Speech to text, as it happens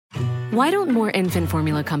Why don't more infant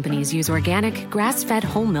formula companies use organic, grass-fed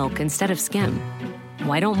whole milk instead of skim?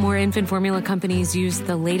 Why don't more infant formula companies use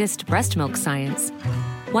the latest breast milk science?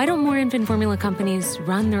 Why don't more infant formula companies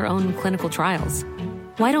run their own clinical trials?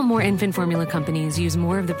 Why don't more infant formula companies use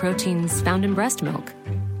more of the proteins found in breast milk?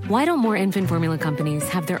 Why don't more infant formula companies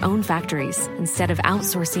have their own factories instead of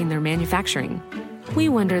outsourcing their manufacturing? We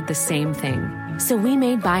wondered the same thing. So we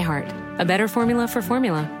made ByHeart, a better formula for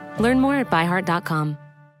formula. Learn more at byheart.com.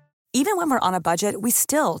 Even when we're on a budget, we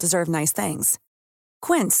still deserve nice things.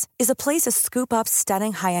 Quince is a place to scoop up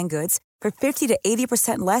stunning high-end goods for 50 to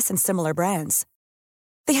 80% less than similar brands.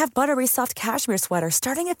 They have buttery soft cashmere sweaters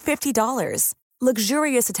starting at $50,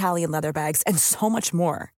 luxurious Italian leather bags, and so much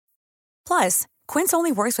more. Plus, Quince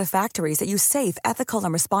only works with factories that use safe, ethical,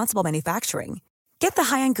 and responsible manufacturing. Get the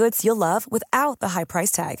high-end goods you'll love without the high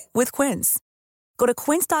price tag with Quince. Go to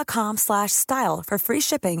quince.com/style for free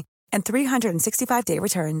shipping and 365-day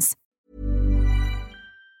returns.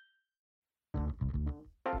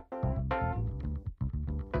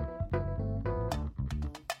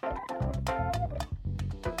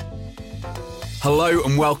 Hello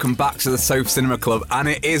and welcome back to the Sofa Cinema Club, and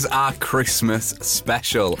it is our Christmas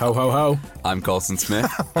special. Ho, ho, ho. I'm Colson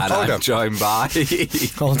Smith, and I'm joined by...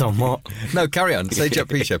 Hold on, what? No, carry on. Say Jack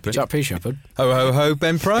P. Shepherd. Jack P. Shepherd. Ho, ho, ho,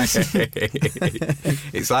 Ben Price.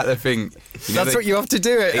 It's like the thing... That's what you have to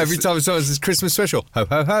do every time someone says Christmas special. Ho,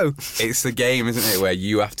 ho, ho. It's the game, isn't it, where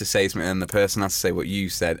you have to say something and the person has to say what you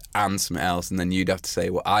said and something else, and then you'd have to say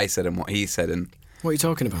what I said and what he said, and... What are you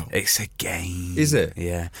talking about? It's a game. Is it?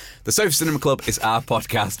 Yeah. The Sofa Cinema Club is our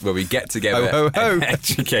podcast where we get together Ho, ho, ho. and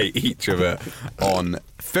educate each other on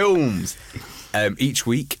films. Each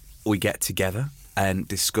week we get together and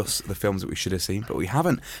discuss the films that we should have seen, but we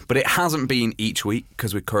haven't. But it hasn't been each week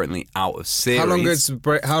because we're currently out of series. How long's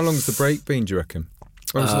the break been, do you reckon?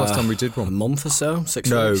 When was the last time we did one? A month or so? 6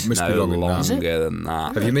 No, weeks? must be longer than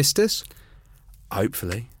that. Have you missed us?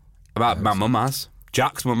 Hopefully. My mum has.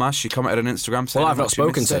 Jack's mum has. She commented on Instagram saying... Well, I've not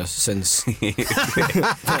spoken to her since... You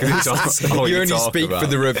only speak for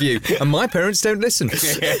the review. And my parents don't listen.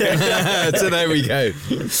 So there we go.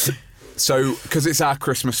 So, because it's our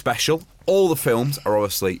Christmas special, all the films are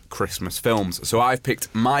obviously Christmas films. So I've picked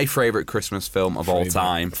my favourite Christmas film of all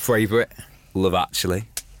time. Favourite? Love Actually.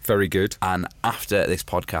 Very good. And after this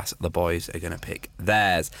podcast, the boys are going to pick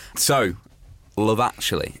theirs. So, Love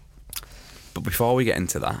Actually. But before we get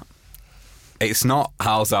into that, it's not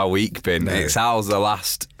how's our week been, it's how's the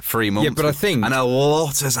last 3 months. Yeah, but I think... And a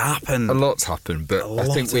lot has happened. A lot's happened, but I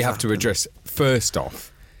think we have to address, first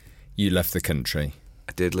off, you left the country.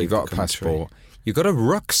 I did leave You got the a country. passport. You got a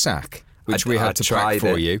rucksack, which we had to pack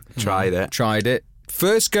for you. Tried it. Tried it.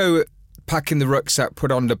 First go at packing the rucksack,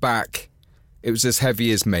 put on the back. It was as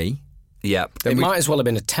heavy as me. Yep. It might as well have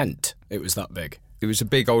been a tent. It was that big. It was a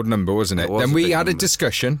big old number, wasn't it? It was Then a we big had a number.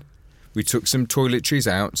 discussion. We took some toiletries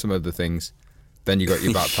out, some other things. Then you got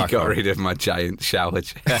your backpack You got on. rid of my giant shower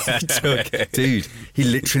gel. Dude, he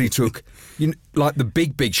literally took, like the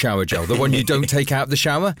big shower gel, the one you don't take out of the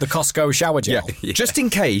shower. The Costco shower gel. Yeah. Just in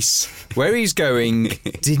case where he's going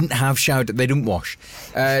didn't have shower. They didn't wash.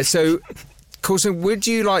 So, Coulson, would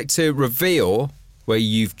you like to reveal where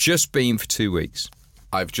you've just been for 2 weeks?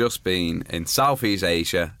 I've just been in Southeast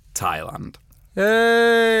Asia, Thailand.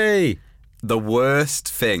 Hey! The worst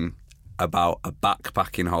thing about a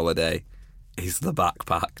backpacking holiday is the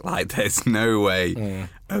backpack. Like, there's no way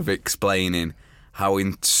of explaining how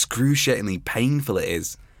excruciatingly painful it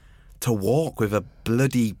is to walk with a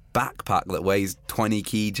bloody backpack that weighs 20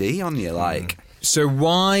 kg on you. Like, So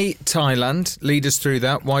why Thailand? Lead us through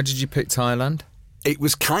that. Why did you pick Thailand? it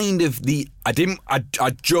was kind of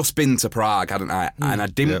I'd just been to Prague, hadn't I? And I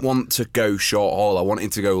didn't want to go short haul. I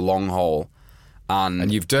wanted to go long haul.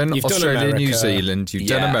 And you've done Australia, America. New Zealand, you've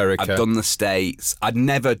done America. I've done the States. I'd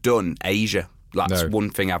never done Asia. That's one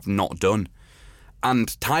thing I've not done. And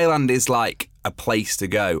Thailand is like a place to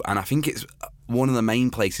go. And I think it's one of the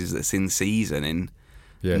main places that's in season in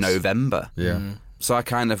November. Yeah. So I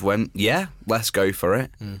kind of went, let's go for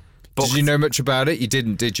it. Did you know much about it? You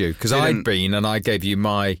didn't, did you? Because I'd been and I gave you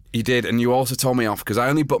my... You did, and you also told me off because I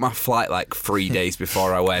only booked my flight like 3 days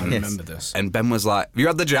before I went. I remember this. And Ben was like, have you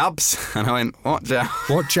had the jabs? And I went, what jabs?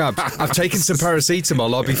 What jabs? I've taken some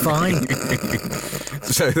paracetamol, I'll be fine.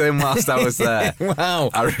 So then whilst I was there... Wow.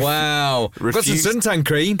 Got some refused- suntan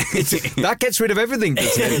cream. That gets rid of everything,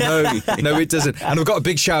 doesn't it? No, it doesn't. And I've got a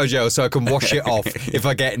big shower gel so I can wash it off if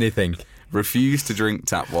I get anything. Refused to drink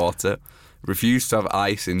tap water. Refused to have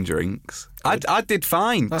ice in drinks. I did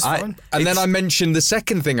fine. That's fine. And then I mentioned, the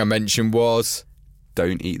second thing I mentioned was...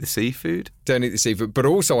 Don't eat the seafood. Don't eat the seafood. But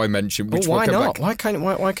also I mentioned... Why not? Why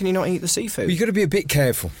can you not eat the seafood? Well, you've got to be a bit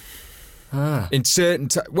careful. In certain...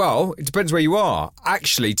 well, it depends where you are.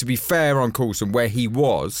 Actually, to be fair on Coulson, where he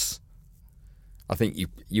was, I think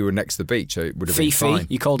you were next to the beach, so it would have been Fifi. fine.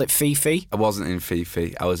 You called it Fifi? I wasn't in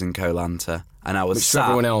Fifi. I was in Koh Lanta. And I was Which sat...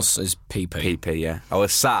 everyone else is PP. PP, yeah. I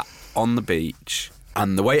was sat on the beach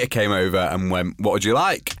and the waiter came over and went, "What would you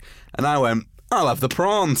like?" And I went, "I'll have the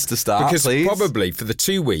prawns to start, Because please." probably for the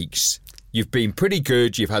 2 weeks, you've been pretty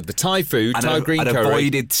good. You've had the Thai food, And Thai green I'd curry.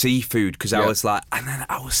 avoided seafood because I Yeah. was like, and then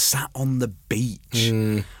I was sat on the beach.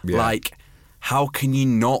 yeah. Like, how can you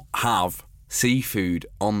not have seafood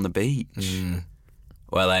on the beach?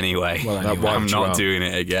 Well, anyway, Well, anyway. I'm wiped you not out. doing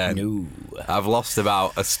it again. No. I've lost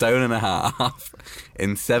about 1.5 stones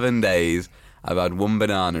in 7 days. I've had 1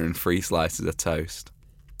 banana and 3 slices of toast.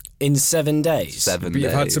 In 7 days? 7 But days.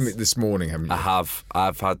 you've had something this morning, haven't you? I have.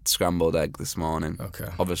 I've had scrambled egg this morning. Okay.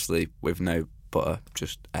 Obviously with no butter,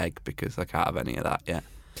 just egg because I can't have any of that yet.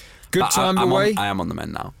 Good But time I'm away. I am on the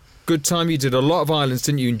mend now. Good time. You did a lot of islands,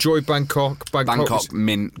 didn't you? Enjoyed Bangkok. Bangkok,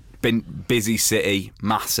 been busy city,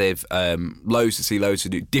 massive, loads to see, loads to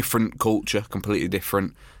do. Different culture, completely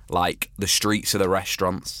different. Like the streets of the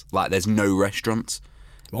restaurants. Like there's no restaurants.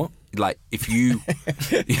 What? Like if you,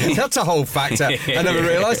 That's a whole factor. I never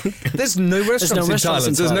realised. There's no restaurants, no in restaurants Thailand.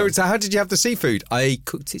 in There's no. Thailand. So how did you have the seafood? I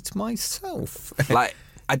cooked it myself. like.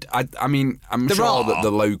 I mean, I'm There sure are. that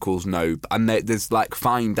the locals know, and there's like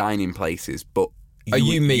fine dining places, but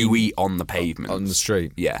You mean you eat on the pavement on the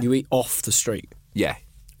street? Yeah, You eat off the street? yeah.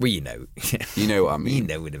 Well, you know. You know what I mean. You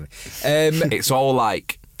know what I mean. It's all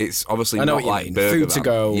like it's obviously I know not what you like mean. burger Food to van.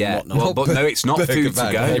 go, Yeah, whatnot. well, but no, it's not Burger food van,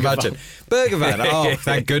 to can you go. imagine? Burger van. Oh,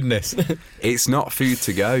 thank goodness. It's not food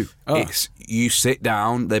to go. It's you sit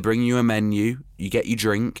down, they bring you a menu, you get your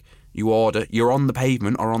drink, you order, you're on the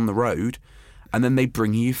pavement or on the road, and then they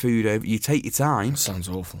bring you your food over. You take your time. Sounds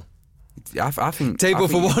awful. I think Table I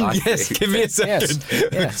for think you'd one. like Yes. it. Give me a second.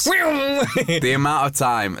 Yes. The amount of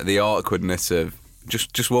time, the awkwardness of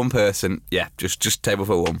just one person. Yeah, just table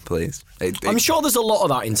for one, please. I'm sure there's a lot of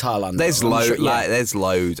that in Thailand. There's though. I'm loads. sure- yeah. Like there's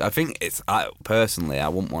loads. I think it's. Personally, I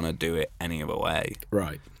wouldn't want to do it any other way.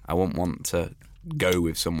 Right. I wouldn't want to go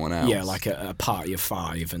with someone else. Yeah, like a party of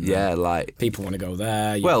 5. And Yeah, like. people want to go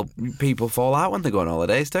there. you- Well, people fall out when they go on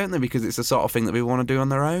holidays, don't they? Because it's the sort of thing that people want to do on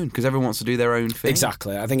their own. Because everyone wants to do their own thing.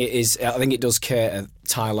 Exactly. I think it is. I think it does cater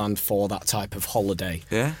Thailand for that type of holiday.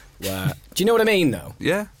 Yeah. Where, do you know what I mean, though?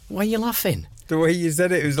 Yeah. Why are you laughing? The way you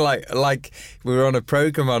said it was like we were on a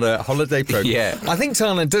program, on a holiday program. Yeah. I think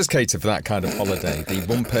Thailand does cater for that kind of holiday, the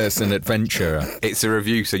one-person adventurer. It's a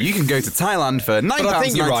review, so you can go to Thailand for £9.99. But I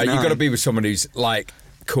think you're right. You've got to be with someone who's like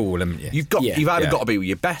cool, haven't you? You've got. Yeah. You've either Yeah. got to be with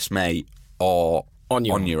your best mate or On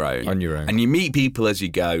your own. On your own. And you meet people as you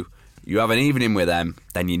go. You have an evening with them,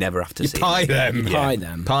 then you never have to see pie them. Yeah. Pie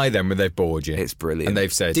them. Pie them when they've bored you. It's brilliant. And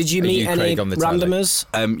they've said, Did you "Are meet any Craig on the telly?"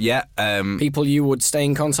 randomers? Yeah. People you would stay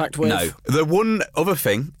in contact with? No. The one other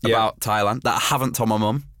thing Yeah. about Thailand that I haven't told my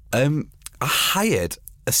mum, I hired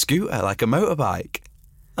a scooter, like a motorbike,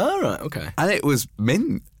 Oh, right, okay. and it was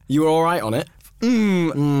mint. You were all right on it?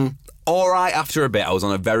 All right, after a bit, I was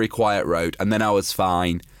on a very quiet road, and then I was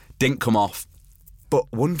fine. Didn't come off. But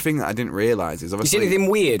one thing that I didn't realise is You obviously... see anything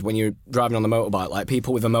weird when you're driving on the motorbike? Like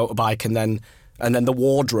people with a motorbike and then the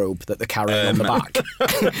wardrobe that they're carrying on the back.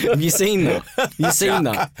 Have you seen that? Have you seen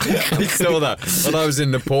that? I saw that. When I was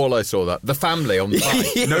in Nepal, I saw that. The family on the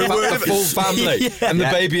bike. No word of full family. And the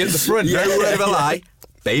baby at the front. No word of a lie.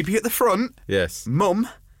 Baby at the front. Yes. Mum,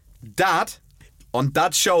 dad, on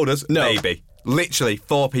dad's shoulders, No. baby. Literally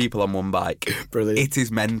 4 people on one bike. Brilliant. It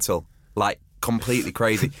is mental. Like, completely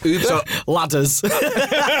crazy. So, Ladders.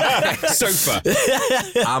 Sofa.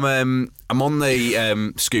 I'm on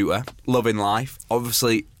the scooter, loving life.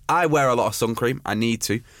 Obviously, I wear a lot of sun cream. I need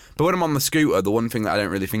to. But when I'm on the scooter, the one thing that I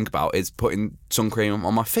don't really think about is putting sun cream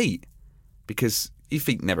on my feet. Because your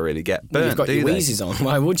feet never really get burnt, You've got do your they? Weezys on.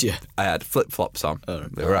 Why would you? I had flip-flops on.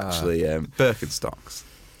 They were actually Birkenstocks.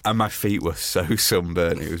 And my feet were so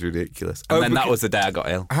sunburnt, it was ridiculous. And then that was the day I got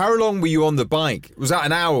ill. How long were you on the bike? Was that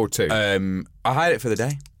an hour or two? I hired it for the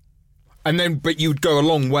day. And then, but you'd go a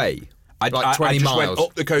long way. Like 20 I just miles. went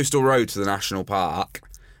up the coastal road to the national park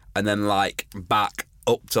and then like back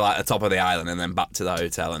up to like the top of the island and then back to the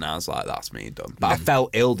hotel, and I was like, that's me done. But I felt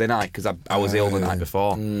ill, didn't I? Because I was ill the night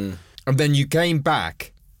before. And then you came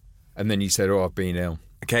back and then you said, oh, I've been ill.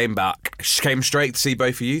 I came back, came straight to see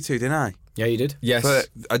both of you two, didn't I? Yeah, you did. Yes.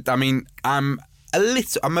 But I mean, I'm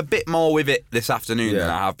a bit more with it this afternoon than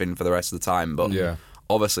Yeah. I have been for the rest of the time, but Yeah.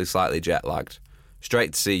 obviously slightly jet lagged.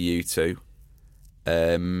 Straight to see you two.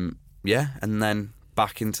 Yeah, and then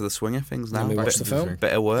back into the swing of things now. Then we Bit- watched the film.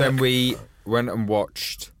 Bit of work. Then we went and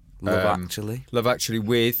watched Love Actually. Love Actually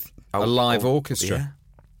with a live orchestra.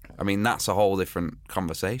 I mean, that's a whole different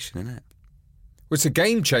conversation, isn't it? Well, it's a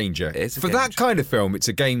game changer. It is a for game that changer. kind of film, it's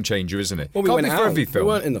a game changer, isn't it? Well, we Can't went be out. for every film.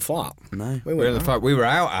 We weren't in the flat. No. We We were in went the fact we were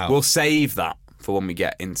out. We'll save that for when we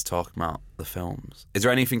get into talking about the films. Is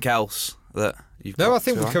there anything else that you've No, got I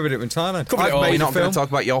think to we add? covered it in Thailand. Covered it I've all. made We're a not going film. to talk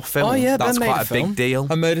about your film. Oh, yeah, That's Ben made quite a a film. big deal.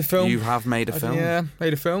 I made a film. You have made a film. Yeah,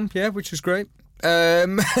 made a film. Yeah, which was great.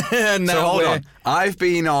 And So now hold we're- on. I've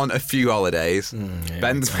been on a few holidays.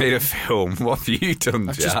 Ben's made a film. What have you done,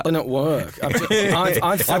 I've Jack? just been at work. I've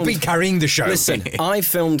I've filmed, been carrying the show. Listen, I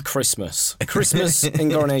filmed Christmas. Christmas in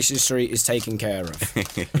Coronation Street is taken care of.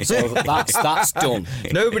 So that's done.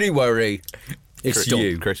 Nobody worry. It's Chris-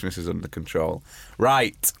 you. Christmas is under control.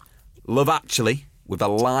 Right. Love Actually with a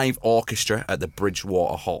live orchestra at the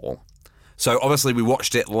Bridgewater Hall. So obviously we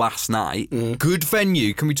watched it last night. Good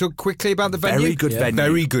venue. Can we talk quickly about the venue? Very good venue.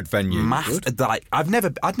 Very good venue. Like I'd never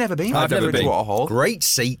been. I've never been. Bridgewater Hall. Great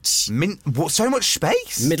seats. So much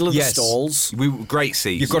space. Middle of Yes. the stalls, Great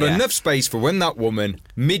seats. You've got yeah. enough space for when that woman,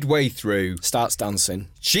 midway through, starts dancing.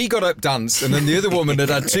 she got up, danced, and then the other woman had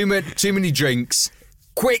had too many drinks.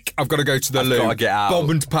 Quick, I've got to go to the loo. gotta get out.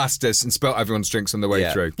 Bobbed past us and spilt everyone's drinks on the way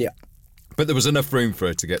Yeah. through. Yeah. But there was enough room for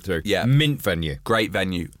her to get through. Yeah. Mint venue. Great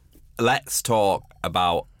venue. Let's talk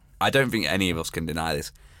about. I don't think any of us can deny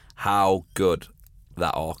this. How good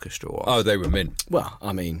that orchestra was. Oh, they were mint. Well,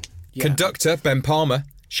 I mean, yeah. Conductor, Ben Palmer,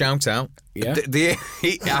 shout out. Yeah.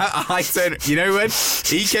 I said, you know when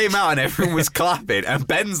he came out and everyone was clapping, and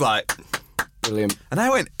Ben's like, Brilliant. and I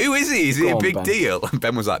went, who is he? Is he Go a on, big Ben. deal? And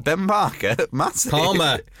Ben was like, Ben Parker, massive.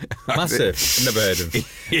 Palmer, massive. Never heard of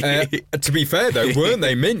him. To be fair, though, weren't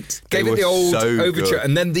they mint? They Gave it were the old so overture, good.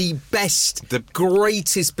 and then the best, the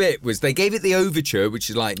greatest bit was they gave it the overture, which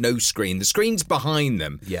is like no screen. The screen's behind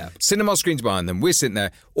them. Yeah. Cinema screen's behind them. We're sitting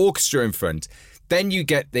there, orchestra in front. Then you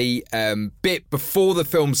get the bit before the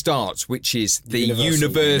film starts, which is the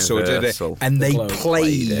Universal. Universal. And they Globe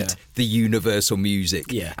played played, yeah. the Universal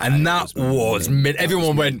music. Yeah. And that was mint.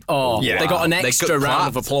 Everyone went, Oh, yeah. they got an They extra got round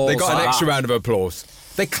of clapped. applause. They got for an that. extra round of applause.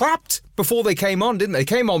 They clapped before they came on, didn't they? They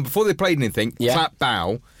came on before they played anything. Yeah. Clap,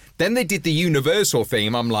 bow. Then they did the Universal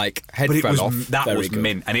theme. I'm like, head But it fell was off. that Very was good.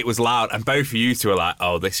 mint, and it was loud, and both of you two were like,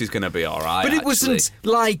 "Oh, this is going to be all right." But it actually. wasn't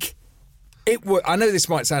like it was. I know this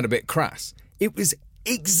might sound a bit crass. It was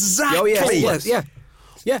exactly. Oh, yeah.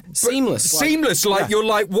 Yeah. Seamless. Seamless, like you're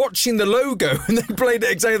like watching the logo and they played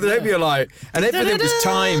it exactly the same. You're like, and everything was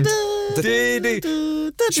timed.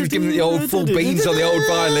 She was giving the old full beans on the old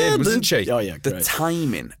violin, wasn't she? Oh, yeah. The Great.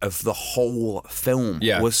 timing of the whole film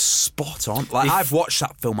Yeah. was spot on. Like I've watched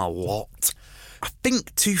that film a lot. I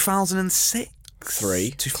think 2006.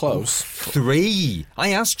 3. Two- Close. 3. I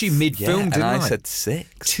asked you Yeah, mid-film, and didn't I? I said 6.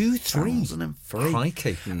 2, 3. 2003.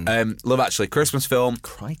 Crikey. Love Actually, Christmas film.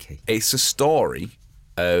 Crikey. It's a story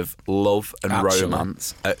of love and Actually.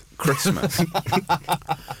 romance at Christmas.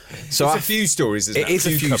 so It's a few stories, isn't it? It is a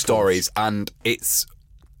few couples. stories, and is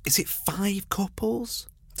it 5 couples?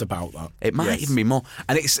 It's about that. It might even be more,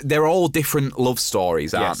 and they're all different love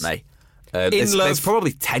stories, aren't Yes. they? There's love,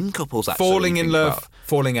 probably 10 couples actually. Falling when in you think love, about-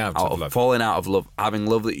 falling out of love. falling out of love, having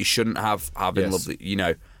love that you shouldn't have, having Yes. love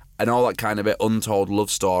that and all that kind of bit, untold love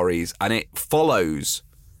stories, and it follows.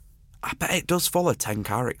 I bet it does follow 10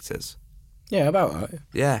 characters. Yeah, about that.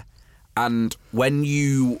 Yeah, and when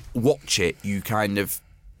you watch it, you kind of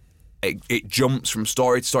it jumps from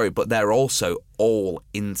story to story, but they're also all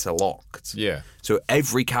interlocked. Yeah. So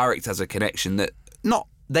every character has a connection that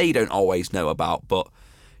they don't always know about, but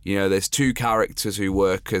there's 2 characters who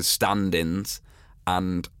work as stand-ins,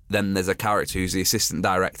 and then there's a character who's the assistant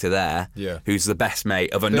director there, Yeah. who's the best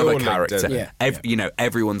mate of all another linked, character. aren't they? Yeah.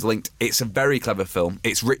 Everyone's linked. It's a very clever film.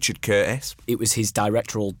 It's Richard Curtis. It was his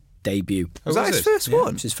directorial debut. Was that was his it? first Yeah, one?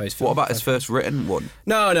 it was his first What film. about his first written one?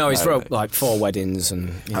 No, he's wrote like 4 weddings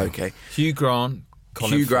and. Okay. Hugh Grant,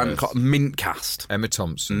 Colin Hugh Grant, Firth, mint cast. Emma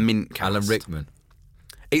Thompson, Mint cast. Alan Rickman.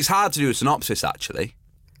 It's hard to do a synopsis, actually.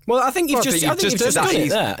 Well, I think you've Well, I just, think I think you've you've just just done done it it.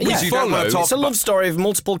 there. Because Yeah. you don't want to talk It's a about- love story of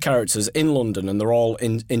multiple characters in London, and they're all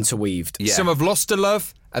interweaved. Yeah. Some have lost a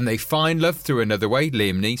love and they find love through another way.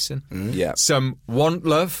 Liam Neeson. Yeah. Some want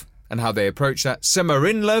love and how they approach that. Some are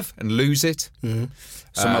in love and lose it.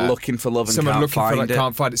 Some are looking for love and Some can't are looking find for it, it.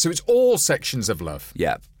 can't find it. So it's all sections of love.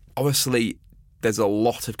 Yeah. Obviously, there's a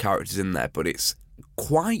lot of characters in there, but it's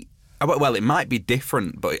quite. Well, it might be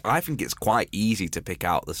different, but I think it's quite easy to pick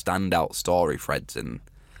out the standout story threads in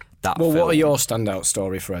that Well, film. what are your standout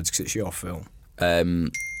story threads? Because it's your film.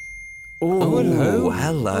 Oh,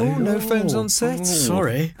 hello. Oh, no phones on set.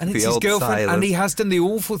 Sorry. And The it's his old girlfriend, silence. and he has done the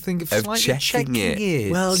awful thing of slightly checking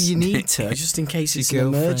it. Well, you need to, just in case it's an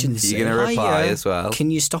girlfriend. emergency. You're going to reply Hiya. as well.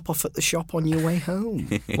 Can you stop off at the shop on your way home?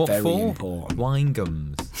 What Very for? important. Wine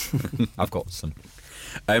gums. I've got some.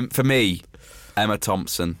 For me, Emma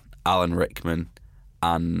Thompson, Alan Rickman,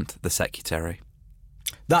 and the secretary.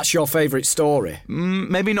 That's your favourite story?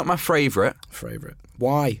 Maybe not my favourite. Favourite.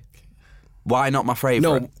 Why? Why not my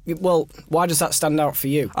favourite? No, well, why does that stand out for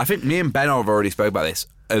you? I think me and Ben have already spoke about this,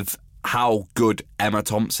 of how good Emma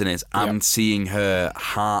Thompson is and seeing her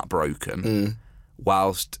heartbroken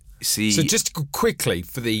whilst So just quickly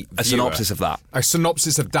for the a viewer, synopsis of that. A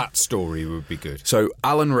synopsis of that story would be good. So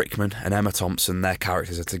Alan Rickman and Emma Thompson, their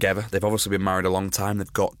characters are together. They've obviously been married a long time.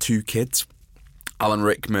 They've got 2 kids. Alan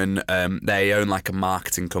Rickman, they own like a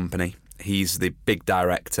marketing company. He's the big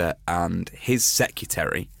director, and his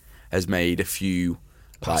secretary has made a few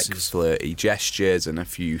like flirty gestures and a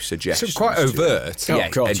few suggestions. So quite to her. overt. Oh, Yeah,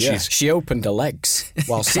 God, and yeah. she's She opened her legs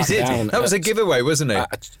while sat down. That was a giveaway, wasn't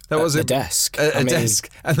it? That was the desk. A I mean- desk,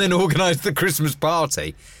 and then organised the Christmas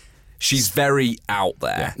party. she's very out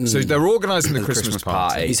there. So they're organising the Christmas, Christmas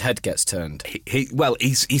party. party. His head gets turned.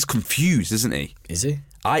 He's confused, isn't he? Is he?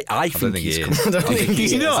 I don't think think he's he is. confused. I don't think he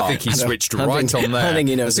is. I think he switched I right think- on there. I think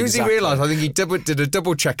he knows As soon as exactly. he realised, I think he did a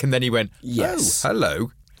double check, and then he went, Yes. "Oh,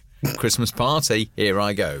 hello, Christmas party. Here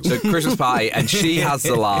I go." So Christmas party, and she has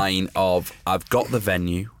the line of, "I've got the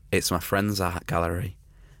venue. It's my friend's art gallery.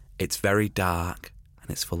 It's very dark,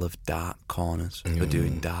 and it's full of dark corners for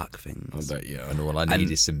doing dark things." I bet, yeah. and all I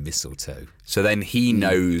need is some mistletoe. So then he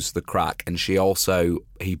knows the crack, and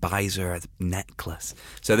he buys her a necklace.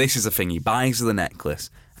 So this is the thing: he buys her the necklace,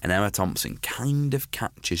 and Emma Thompson kind of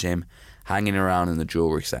catches him hanging around in the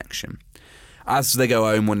jewellery section. As they go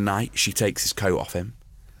home one night, she takes his coat off him,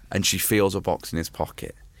 and she feels a box in his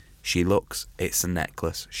pocket. She looks, it's a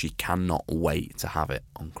necklace. She cannot wait to have it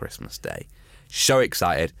on Christmas Day. She's so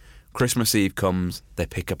excited. Christmas Eve comes, they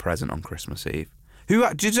pick a present on Christmas Eve.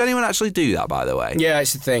 Did anyone actually do that, by the way? Yeah,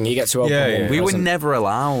 it's the thing. You get to open one We were present. never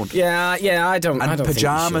allowed. Yeah, I don't. I And don't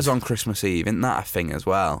pyjamas think on Christmas Eve, isn't that a thing as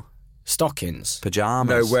well? stockings. Pyjamas.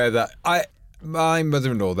 No, where that my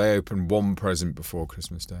mother-in-law, they open one present before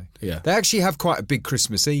Christmas Day. Yeah. They actually have quite a big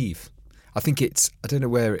Christmas Eve. I think I don't know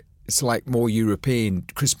where it's like more European.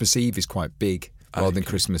 Christmas Eve is quite big rather than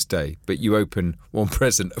Christmas Day. But you open one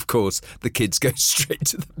present, of course, the kids go straight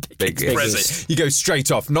to the biggest Biggest. present. You go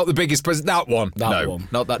straight off, not the biggest present, that one. That no, one.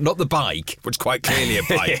 not that, not the bike, which is quite clearly a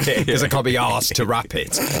bike because I can't be asked to wrap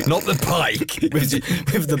it. Not the bike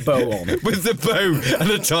With the bow on. with the bow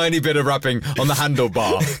and a tiny bit of wrapping on the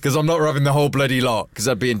handlebar because I'm not wrapping the whole bloody lot because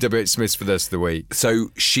I'd be in W.H. Smith's for the rest of the week. So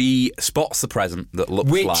she spots the present that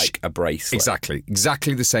looks Which- like a bracelet.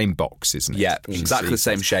 Exactly the same box, isn't it? Yeah, exactly the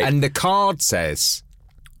same shape. And the card says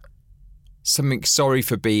something, sorry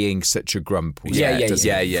for being such a grump. or Yeah, something, doesn't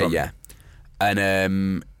it, yeah. from-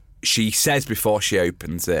 And she says before she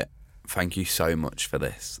opens it, "Thank you so much for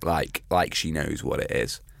this." Like she knows what it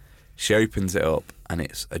is. She opens it up, and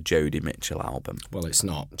it's a Joni Mitchell album. Well, it's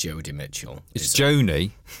not Jodie Mitchell. It's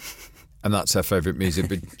Joni, and that's her favourite music,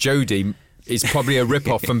 but Jodie is probably a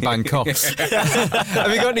rip-off from Bangkok.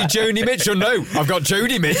 Have you got any Joni Mitchell? No, I've got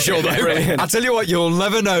Jodie Mitchell, though. Brilliant. I'll tell you what, you'll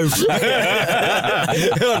never know.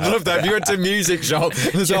 I'd love that. If you went to a music shop,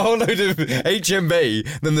 there's a whole load of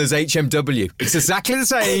HMB, then there's HMW. It's exactly the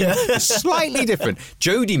same, slightly different.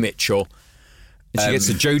 Jodie Mitchell, and she gets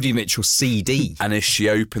a Jodie Mitchell CD. And as she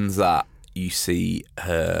opens that, you see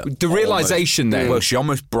her. The realisation then. Well, she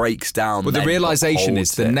almost breaks down. Well, the then, but realisation is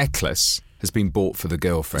holds the it. necklace has been bought for the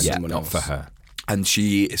girlfriend, Yeah. not for her. And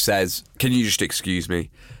she says, "Can you just excuse me?"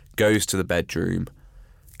 Goes to the bedroom,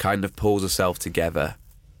 kind of pulls herself together,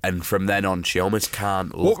 and from then on, she almost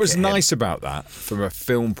can't look What was at him. nice about that, from a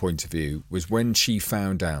film point of view, was when she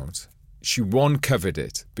found out, she, one, covered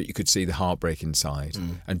it, but you could see the heartbreak inside.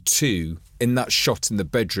 And two, in that shot in the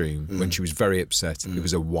bedroom, when she was very upset, it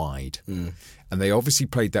was a wide. And they obviously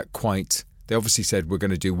played that quite... They obviously said, we're going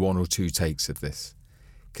to do 1 or 2 takes of this.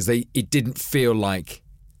 Because it didn't feel like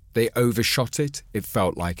they overshot it. It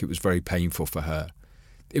felt like it was very painful for her.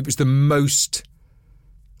 It was the most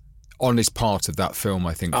honest part of that film,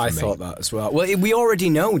 I think, for I me. thought that as well. Well, we already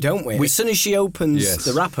know, don't we? As soon as she opens Yes.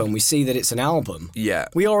 the wrapper and we see that it's an album, Yeah.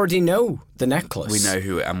 we already know the necklace. We know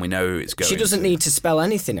who, and we know who it's going. She doesn't to. need to spell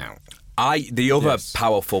anything out. The other Yes.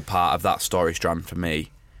 powerful part of that story strand for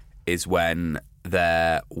me is when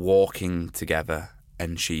they're walking together,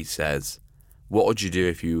 and she says, "What would you do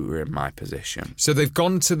if you were in my position?" So they've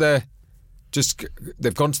gone to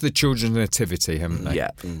they've gone to the children's nativity, haven't they? Yeah.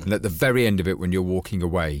 And at the very end of it, when you're walking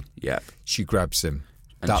away, Yeah. she grabs him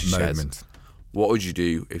And That she says, moment. what would you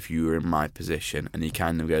do if you were in my position? And he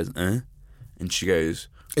kind of goes, And she goes,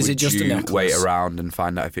 Is it just a would you necklace? wait around and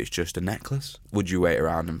find out if it's just a necklace? Would you wait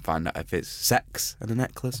around and find out if it's sex and a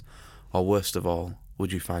necklace? Or worst of all,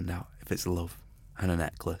 would you find out if it's love and a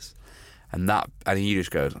necklace? And he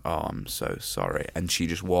just goes, oh, I'm so sorry. And she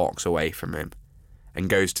just walks away from him and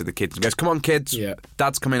goes to the kids and goes, come on, kids. Yeah.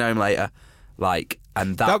 Dad's coming home later.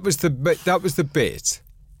 That was the bit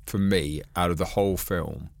for me out of the whole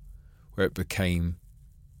film where it became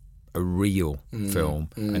a real film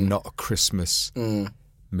and not a Christmas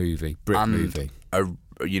movie, Brit movie.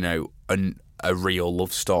 A real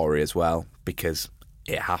love story as well, because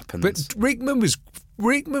it happens. But Rickman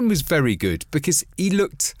was very good because he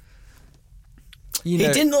looked. He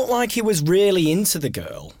didn't look like he was really into the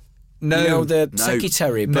girl. No, the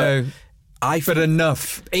secretary. But but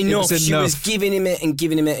enough. enough. It was She enough. was giving him it and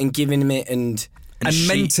giving him it and giving him it and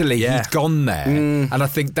mentally, yeah. he'd gone there. And I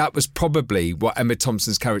think that was probably what Emma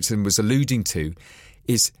Thompson's character was alluding to,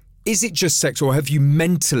 is it just sex or have you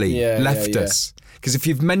mentally left us? Because if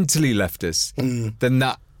you've mentally left us, then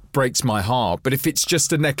that breaks my heart. But if it's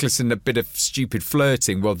just a necklace and a bit of stupid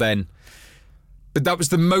flirting, well then... But that was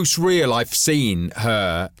the most real I've seen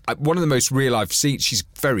her. One of the most real I've seen. She's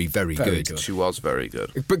very, very, good. She was very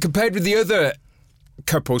good. But compared with the other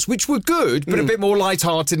couples, which were good, but a bit more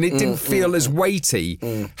light-hearted and it didn't feel as weighty,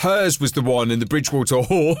 hers was the one in the Bridgewater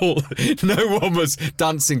Hall. No one was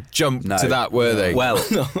dancing jump to that, were they? Well,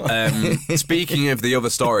 speaking of the other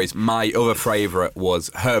stories, my other favourite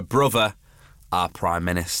was her brother, our Prime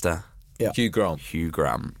Minister. Yeah. Hugh Grant. Hugh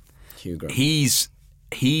Grant. Hugo.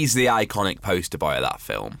 He's the iconic poster boy of that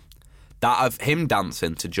film. That of him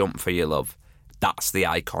dancing to Jump for Your Love, that's the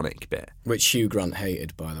iconic bit. Which Hugh Grant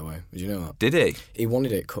hated, by the way. Did you know that? Did he? He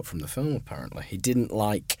wanted it cut from the film, apparently. He didn't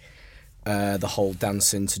like the whole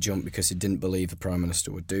dancing to jump because he didn't believe the Prime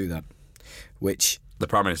Minister would do that. Which... The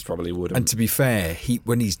Prime Minister probably wouldn't. And to be fair,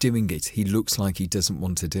 when he's doing it, he looks like he doesn't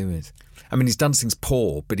want to do it. I mean, his dancing's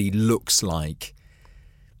poor, but he looks like...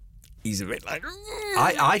 He's a bit like...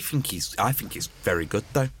 I think he's very good,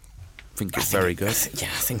 though. I think it's very good. I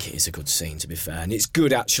think it is a good scene, to be fair. And it's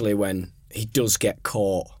good, actually, when he does get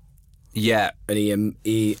caught. Yeah. And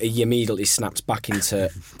he immediately snaps back into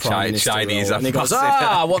Prime Minister Chinese role. And he goes,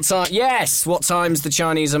 what time? Yes, what time's the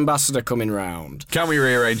Chinese ambassador coming round? Can we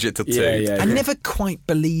rearrange it to 2? Yeah. I never quite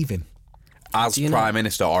believe him. As Prime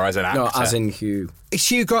Minister or as an actor? No, as in Hugh. Is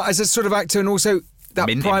Hugh Grant as a sort of actor and also... That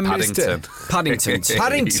Mint in Prime Paddington. Minister. Paddington.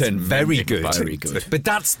 Paddington, He's very mint good. Very good. But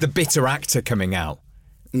that's the bitter actor coming out.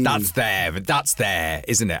 That's there,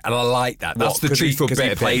 isn't it? And I like that. That's the truthful bit. Because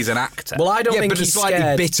he of plays it. an actor. Well, I don't think but he's a slightly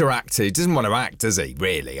scared. bitter actor. He doesn't want to act, does he?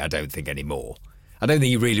 Really, I don't think anymore. I don't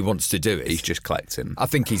think he really wants to do it. He's just collecting. I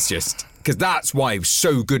think he's just... Because that's why he was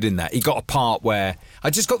so good in that. He got a part where...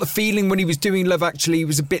 I just got the feeling when he was doing Love Actually, he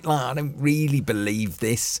was a bit like, I don't really believe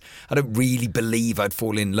this. I don't really believe I'd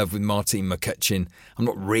fall in love with Martine McCutcheon. I'm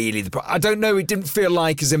not really... I don't know, it didn't feel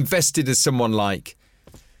like as invested as someone like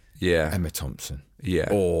Emma Thompson. Yeah.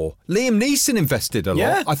 Or Liam Neeson invested a lot.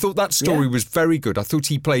 Yeah. I thought that story was very good. I thought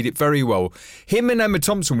he played it very well. Him and Emma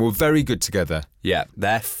Thompson were very good together. Yeah,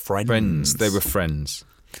 they're friends. They were friends.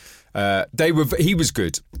 He was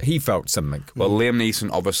good. He felt something. Well, Liam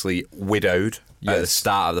Neeson obviously widowed at the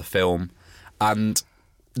start of the film, and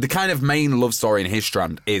the kind of main love story in his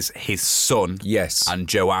strand is his son, and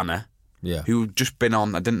Joanna, who'd just been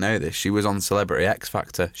on. I didn't know this. She was on Celebrity X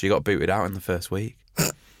Factor. She got booted out in the first week.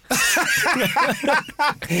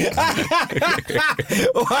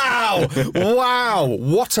 Wow,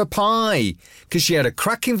 what a pie. Because she had a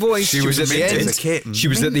cracking voice. She was at the mint end. as a kitten. She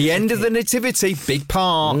was at the end of the nativity. Big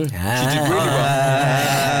part. She did really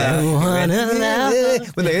well.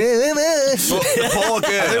 The poor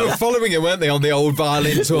girl. They were following it, weren't they, on the old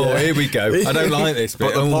violin tour? Here we go. I don't like this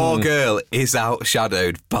bit. But the poor girl is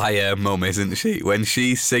outshadowed by her mum, isn't she? When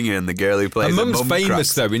she's singing, the girl who plays Her the mum's mum famous,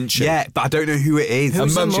 cracks. though, isn't she? Yeah, but I don't know who it is. Her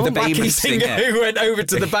mum, the backing famous singer who went over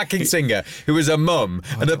to the backing singer, who was a mum,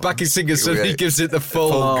 and the backing singer suddenly gives it the full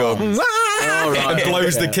guns. and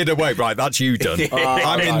blows the kid away. Right, that's you done.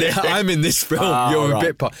 I'm in this film. You're a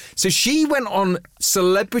bit part. So she went on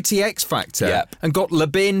Celebrity X Factor and got Le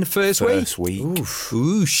Bin first week.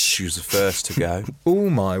 Oof. She was the first to go. Oh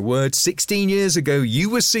my word! 16 years ago, you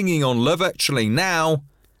were singing on Love Actually. Now,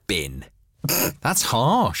 Bin. That's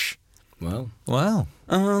harsh. Well,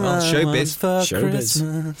 showbiz.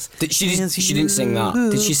 Showbiz. She didn't sing that.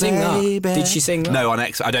 Did she sing that? Did she sing that? No, on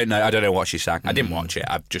X. I don't know what she sang. I didn't watch it.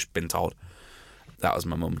 I've just been told. That was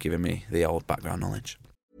my mum giving me the old background knowledge.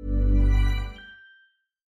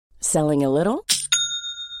 Selling a little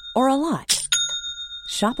or a lot?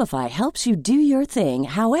 Shopify helps you do your thing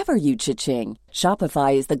however you cha-ching.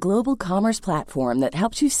 Shopify is the global commerce platform that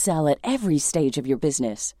helps you sell at every stage of your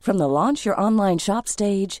business. From the launch your online shop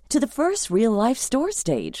stage to the first real-life store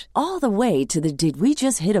stage, all the way to the did we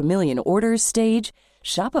just hit a million orders stage.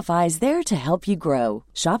 Shopify is there to help you grow.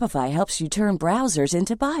 Shopify helps you turn browsers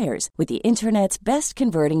into buyers with the internet's best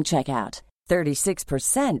converting checkout.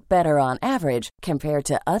 36% better on average compared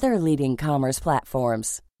to other leading commerce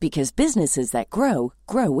platforms. Because businesses that grow,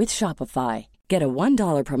 grow with Shopify. Get a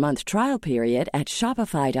 $1 per month trial period at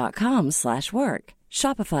shopify.com/work.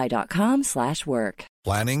 Shopify.com/work.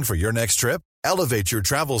 Planning for your next trip? Elevate your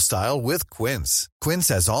travel style with Quince. Quince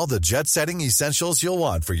has all the jet-setting essentials you'll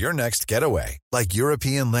want for your next getaway, like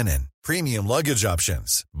European linen, premium luggage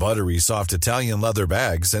options, buttery soft Italian leather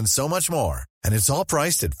bags, and so much more. And it's all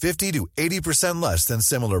priced at 50 to 80% less than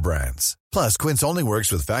similar brands. Plus, Quince only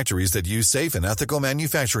works with factories that use safe and ethical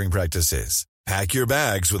manufacturing practices. Pack your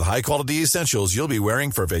bags with high-quality essentials you'll be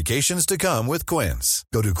wearing for vacations to come with Quince.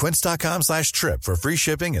 Go to quince.com/trip for free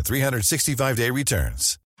shipping and 365-day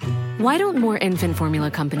returns. Why don't more infant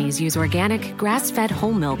formula companies use organic, grass-fed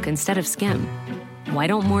whole milk instead of skim? Why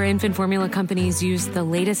don't more infant formula companies use the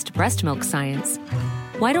latest breast milk science?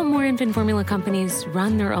 Why don't more infant formula companies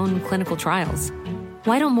run their own clinical trials?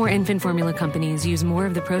 Why don't more infant formula companies use more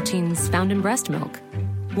of the proteins found in breast milk?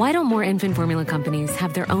 Why don't more infant formula companies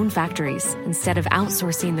have their own factories instead of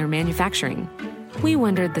outsourcing their manufacturing? We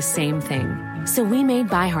wondered the same thing. So we made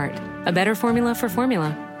ByHeart, a better formula for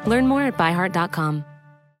formula. Learn more at byheart.com.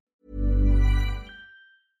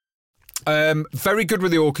 Very good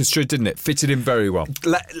with the orchestra, didn't it? Fitted in very well.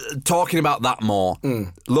 Talking about that more,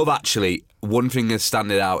 Love Actually, one thing that's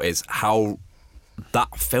standing out is how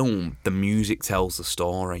that film, the music tells the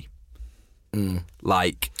story.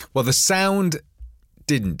 Well, the sound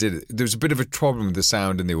did it? There was a bit of a problem with the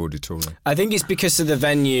sound in the auditorium. I think it's because of the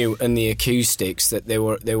venue and the acoustics that they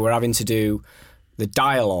were having to do the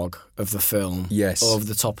dialogue of the film over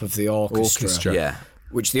the top of the orchestra. Yeah.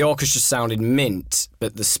 Which the orchestra sounded mint,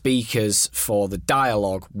 but the speakers for the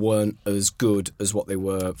dialogue weren't as good as what they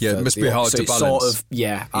were. Yeah, it must be hard to balance. Sort of,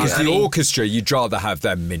 yeah. Because the orchestra, you'd rather have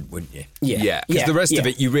them mint, wouldn't you? Yeah. Because the rest of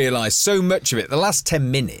it, you realise so much of it, the last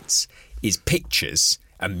 10 minutes is pictures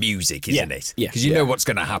and music, isn't it? Yeah. Because you know what's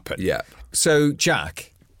going to happen. Yeah. So,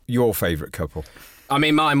 Jack, your favourite couple? I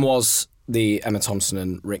mean, mine was the Emma Thompson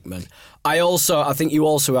and Rickman. I think you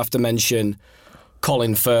also have to mention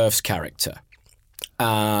Colin Firth's character.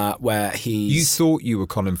 Where he's... You thought you were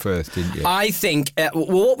Colin Firth, didn't you? I think...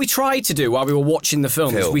 what we tried to do while we were watching the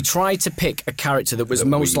film is we tried to pick a character that was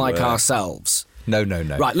most like ourselves. No.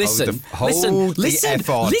 Right, listen. Hold the F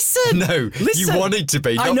on. Listen. No, you wanted to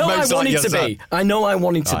be. I know I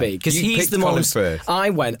wanted to be. Because You he's picked the Colin most... Firth.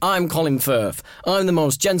 I'm Colin Firth. I'm the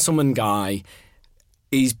most gentleman guy.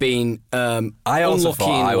 He's been I also unlucky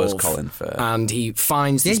thought in I was love, Colin Firth. and he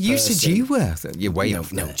finds this you person. said you were. You're way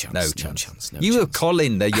off. No there. chance. You were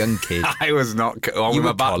Colin, the young kid. I was not the one You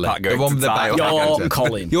with were my backpack Colin, going the one with to the Thailand. backpack. You're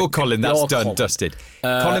Colin. You're Colin. That's You're done, Colin. dusted.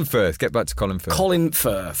 Colin Firth. Get back to Colin Firth. Colin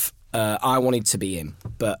Firth. I wanted to be him,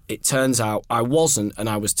 but it turns out I wasn't, and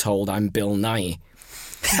I was told I'm Bill Nighy.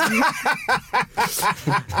 I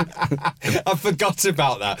forgot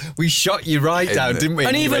about that. We shot you right down, didn't we?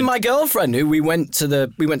 And even my girlfriend, who we went to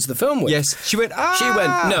the film with. Yes, she went. She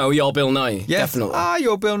went, no, you're Bill Nighy. Yes. Definitely.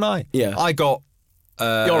 You're Bill Nighy. Yeah. I got.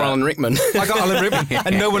 You're Alan Rickman. I got Alan Rickman,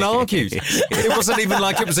 and no one argued. It wasn't even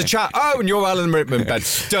like it was a chat. Oh, and you're Alan Rickman, Ben.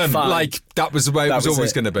 Done. Fine. Like that was the way it was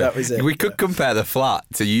always going to be. That was it. We could compare the flat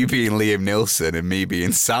to you being Liam Neeson and me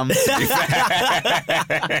being Sam. To be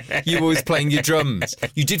fair. You were always playing your drums.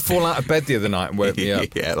 You did fall out of bed the other night and woke me up.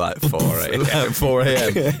 Yeah, like 4 a.m. At 4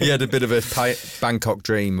 a.m. He had a bit of a Bangkok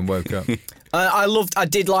dream and woke up. I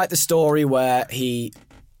did like the story where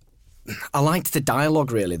I liked the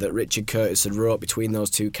dialogue, really, that Richard Curtis had wrote between those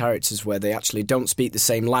two characters where they actually don't speak the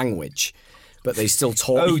same language, but they still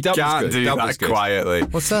talk. Oh, that Can't was good. do That that was good. quietly.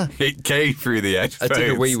 What's that? It came through the I headphones. took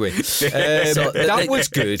a wee-wee. That was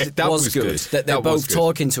good. That was good. That they're both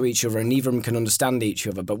talking to each other and neither of them can understand each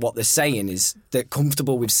other, but what they're saying is they're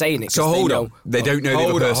comfortable with saying it. So hold on. They don't know the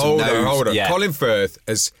other person knows. Hold on. Yeah. Colin Firth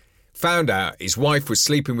has found out his wife was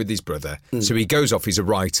sleeping with his brother, so he goes off. He's a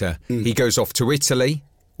writer. He goes off to Italy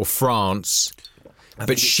or France.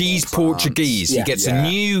 But she's Portuguese. Yeah. He gets a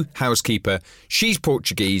new housekeeper. She's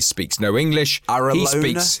Portuguese, speaks no English. Aralona? He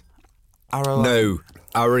speaks... Aralona? No.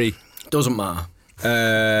 Ari. Doesn't matter.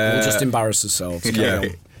 We'll just embarrass ourselves. Yeah.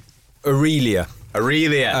 Aurelia.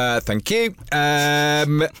 Aurelia. Thank you.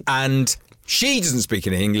 And she doesn't speak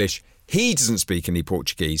any English. He doesn't speak any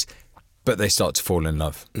Portuguese. But they start to fall in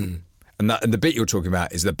love. And And the bit you're talking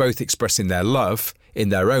about is they're both expressing their love in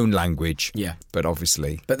their own language. Yeah. But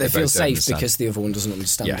obviously, But they feel both don't safe understand. because the other one doesn't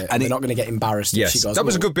understand Yeah. it. And And they're not going to get embarrassed if she Yes, goes, that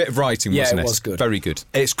was a "Oh." good bit of writing, Yeah, wasn't it it? was good. Very good.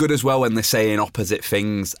 It's good as well when they're saying opposite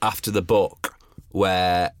things after the book,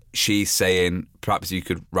 where she's saying, perhaps you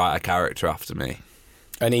could write a character after me.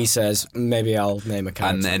 And he says, maybe I'll name a character.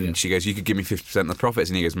 And then she goes, you could give me 50% of the profits.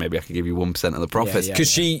 And he goes, maybe I could give you 1% of the profits. Yeah.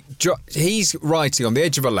 Because he's writing on the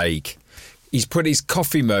edge of a lake. He's put his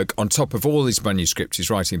coffee mug on top of all his manuscripts. He's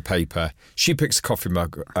writing paper. She picks the coffee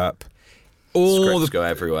mug up. Scripts go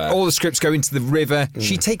everywhere. All the scripts go into the river.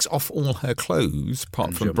 She takes off all her clothes,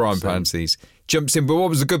 apart from Brian Pansy's. Jumps in. But what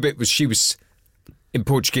was the good bit was she was in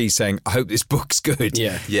Portuguese saying, I hope this book's good.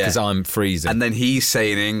 Yeah. Because I'm freezing. And then he's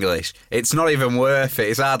saying in English, it's not even worth it.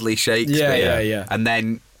 It's hardly Shakespeare. Yeah. And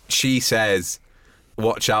then she says,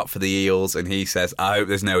 watch out for the eels. And he says, I hope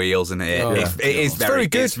there's no eels in here. Oh, it is very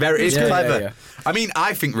good. It's Yeah, clever. yeah. I mean,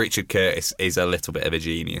 I think Richard Curtis is a little bit of a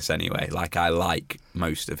genius anyway. Like, I like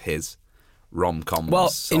most of his rom-coms. Well,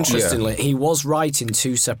 sort of. interestingly, he was writing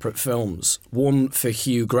 2 separate films. One for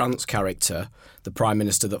Hugh Grant's character, the Prime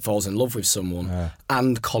Minister that falls in love with someone,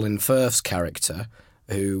 and Colin Firth's character,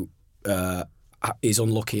 who is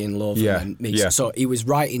unlucky in love. Yeah, And then meets, yeah. So he was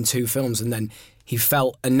writing 2 films, and then he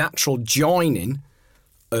felt a natural joining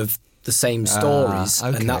of the same stories,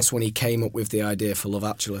 okay. and that's when he came up with the idea for Love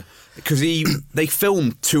Actually. Because they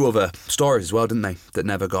filmed 2 other stories as well, didn't they? That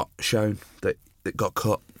never got shown, that got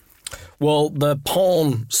cut. Well, the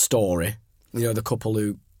porn story, the couple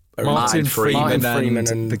who... are Martin Freeman, Freeman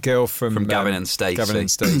and the girl from Gavin and Stacey. Gavin and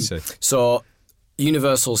Stacey. So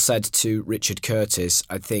Universal said to Richard Curtis,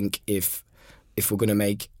 I think if we're going to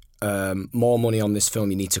make more money on this film,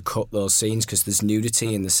 you need to cut those scenes because there's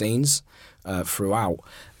nudity in the scenes throughout.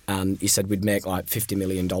 And he said we'd make like $50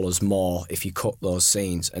 million more if you cut those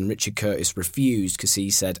scenes. And Richard Curtis refused because he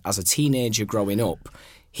said as a teenager growing up,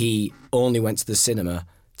 he only went to the cinema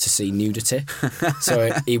to see nudity.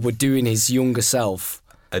 So he was doing his younger self,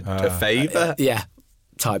 A favour?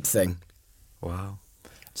 type thing. Wow.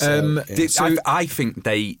 So, yeah. I think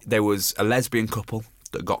there was a lesbian couple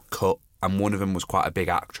that got cut, and one of them was quite a big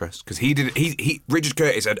actress because Richard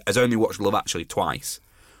Curtis has only watched Love Actually twice,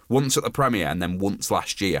 once at the premiere and then once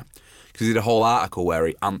last year, because he did a whole article where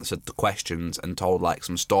he answered the questions and told like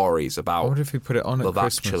some stories about. I wonder if he put it on at Love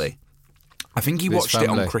Christmas. Actually. I think he With his watched it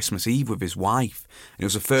on family. Christmas Eve with his wife. And it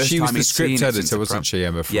was the first She time was the he'd script seen it editor, since the wasn't she,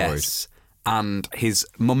 Emma Freud? Yes. And his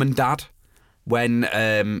mum and dad, when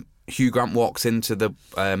Hugh Grant walks into the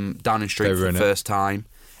Downing Street They for were the in it. first time,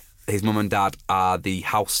 his mum and dad are the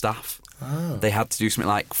house staff. Oh. They had to do something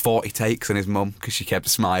like 40 takes on his mum because she kept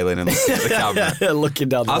smiling and looking at the camera. Looking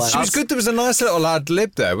down the She line. was good. There was a nice little ad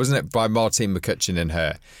lib there, wasn't it, by Martine McCutcheon in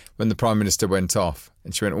her when the Prime Minister went off.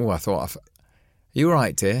 And she went, are you all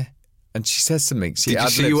right, dear? And she said something. She Did you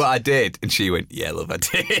see ad-libs. what I did? And she went, yeah, love, I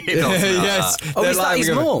did. Yes. Oh, They're is that his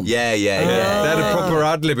having a- mum? Yeah. They had a proper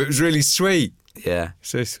ad lib. It was really sweet. Yeah.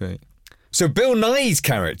 So sweet. So Bill Nye's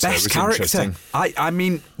character Best was character. interesting. I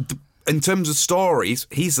mean, in terms of stories,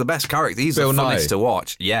 he's the best character. He's Bill the Nye. funnest to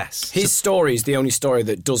watch. Yes. His story is the only story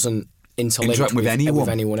that doesn't interlink Interact with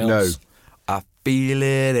anyone. else. I feel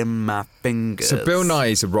it in my fingers. So Bill Nye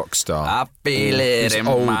is a rock star. I feel it He's in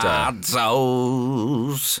older. my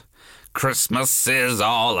toes. Christmas is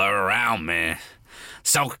all around me.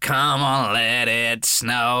 So come on, let it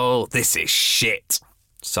snow. This is shit.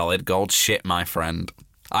 Solid gold shit, my friend.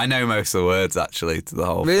 I know most of the words, actually, to the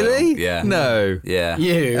whole Really? film. Yeah. No. Yeah.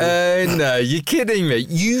 You. No, you're kidding me.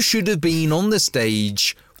 You should have been on the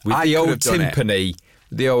stage with I the could old have done it. timpani.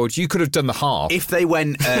 You could have done the harp. If they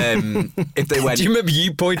went, Do you remember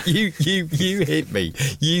you hit me?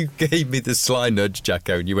 You gave me the sly nudge,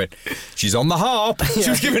 Jacko, and you went, she's on the harp. She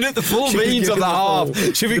was giving it the full She was beans on giving the the harp.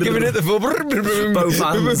 full- She was giving it the full... Both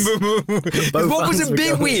hands. Both What was hands a were bit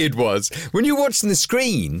going. weird was, when you're watching the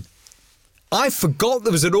screen, I forgot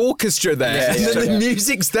there was an orchestra there, Yeah, and yeah, then yeah. the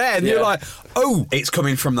music's there, and Yeah. you're like, oh, it's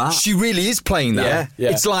coming from that. she really is playing that. Yeah, yeah.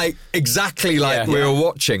 It's like exactly like Yeah. we were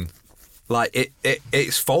watching. Like,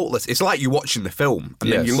 it's faultless. It's like you're watching the film, and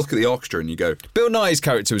then Yes. you look at the orchestra and you go, Bill Nye's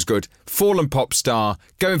character was good. Fallen pop star,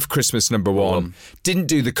 going for Christmas #1. Didn't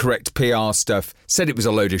do the correct PR stuff. Said it was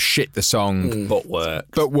a load of shit, the song. but work.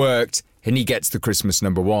 But worked. And he gets the Christmas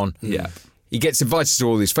 #1. Yeah. He gets invited to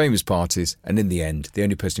all these famous parties. And in the end, the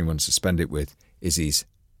only person he wants to spend it with is his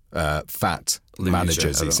fat Loser,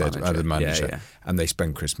 managers, he other said. manager. Other manager. Yeah. And they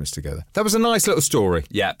spend Christmas together. That was a nice little story.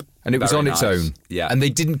 Yep. And it was Very on its nice. own. Yeah. And they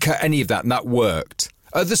didn't cut any of that, and that worked.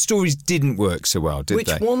 Other stories didn't work so well, did Which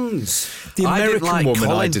they? ones? The I didn't American like Woman I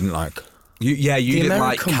Colin. didn't like. You The didn't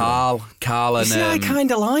like American Carl and See, I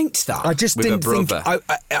kind of liked that. I just with her didn't think... brother.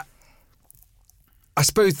 I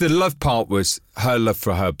suppose the love part was her love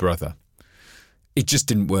for her brother. It just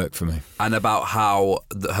didn't work for me. And about how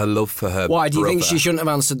her love for her Why, do you think brother- she shouldn't have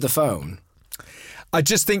answered the phone? I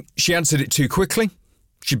just think she answered it too quickly.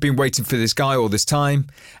 She'd been waiting for this guy all this time.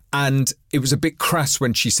 And it was a bit crass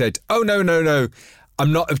when she said, oh, no,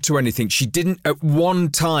 I'm not up to anything. She didn't at one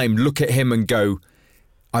time look at him and go,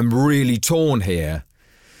 I'm really torn here.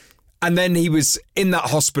 And then he was in that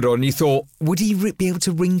hospital and you thought, would he be able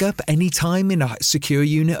to ring up any time in a secure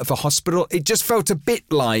unit of a hospital? It just felt a bit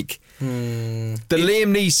like the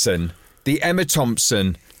Liam Neeson, the Emma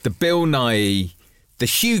Thompson, the Bill Nighy, the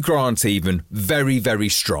Hugh Grant even, very, very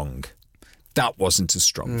strong. That wasn't as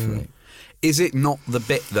strong for me. Is it not the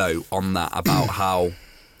bit, though, on that about how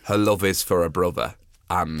her love is for her brother?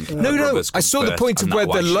 And No. I saw the point of where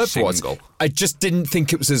the love was. I just didn't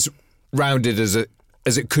think it was as rounded as it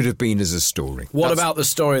could have been as a story. What about the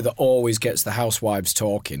story that always gets the housewives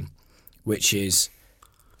talking, which is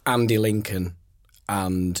Andy Lincoln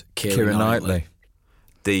and Keira Knightley?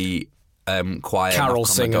 The choir Carol knock on the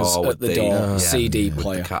singers door at with the door, CD with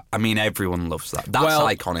player. I mean, everyone loves that. That's Well,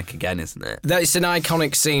 iconic again, isn't it? It's an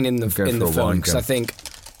iconic scene in the Go in for the a film wine, because go. I think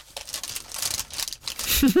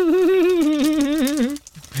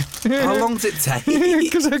How long does it take?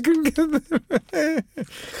 Because I couldn't get them.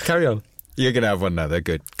 Carry on. You're going to have one now. They're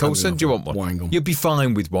good. Colson, do you want one? wine gum. You'll be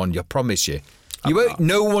fine with one, I promise you. You won't,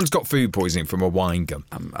 no one's got food poisoning from a wine gum.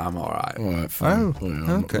 I'm all right. all right, fine. Oh, I'm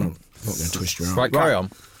not okay. going to twist you around. Right, carry on.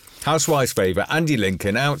 Housewives' favourite, Andy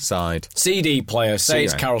Lincoln, outside. CD player, say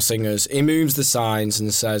it's Singer. Carol Singers. He moves the signs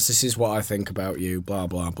and says, this is what I think about you, blah,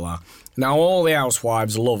 blah, blah. Now, all the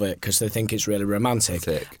housewives love it because they think it's really romantic.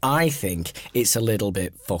 Sick. I think it's a little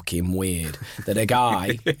bit fucking weird that a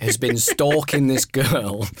guy has been stalking this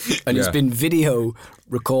girl and has Yeah. been video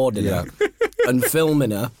recording her and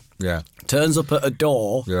filming her, Yeah. turns up at a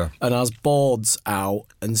door Yeah. and has boards out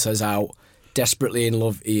and says how desperately in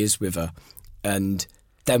love he is with her, and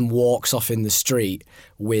then walks off in the street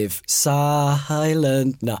with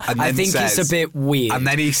silent. No, And I then think it's says- a bit weird. and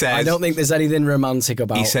then he says- I don't think there's anything romantic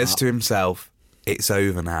about He says that. to himself, "It's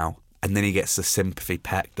over now," and then he gets the sympathy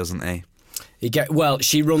peck, doesn't he?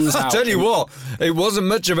 She runs out. I tell you what, it wasn't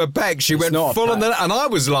much of a peck. She went not a full on peck. the... And I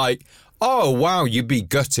was like, oh, wow, you'd be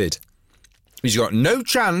gutted. He's got no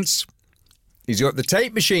chance. He's got the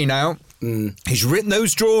tape machine out. He's written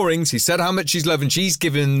those drawings. He said how much he's loving. She's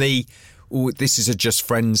given the... Oh, this is a just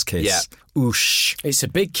friends kiss. Yeah. Oosh. It's a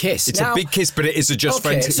big kiss. It's Now- a big kiss, but it is a just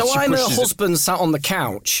okay, friends. so She I'm a pushes it- husband sat on the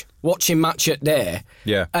couch watching Match at Day.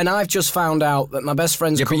 Yeah. And I've just found out that my best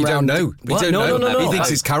friend's Yeah, but come you don't round. know. We What? don't no, know. No, no, no. He thinks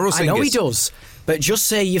it's Carol I know he Singers. does. But just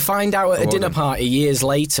say you find out at a on dinner then. party years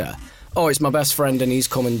later, oh, it's my best friend and he's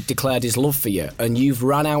come and declared his love for you, and you've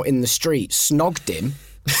ran out in the street, snogged him.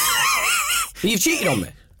 You've cheated on me.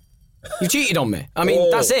 You've cheated on me. I mean,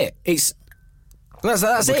 that's it.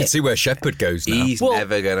 That's We can it. see where Shepherd goes now. He's Well,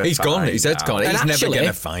 never gonna. He's gone. His head's gone. And He's never actually- going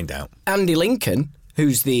to find out. Andy Lincoln,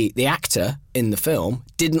 who's the actor in the film,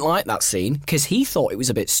 didn't like that scene because he thought it was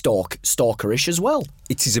a bit stalkerish as well.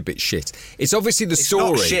 It is a bit shit. It's obviously the It's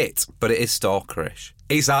story. not shit, but it is stalkerish.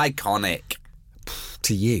 It's iconic.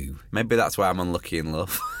 To you. Maybe that's why I'm unlucky in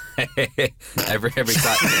love. every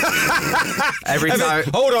time. Every time.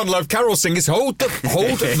 Hold on, love. Carol Singers, hold the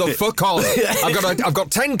fuck on. I've got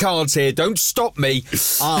 10 cards here. Don't stop me.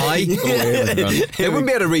 They wouldn't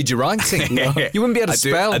be able to read your writing. You wouldn't be able to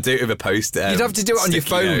spell. I do it with a post-it. You'd have to do it on your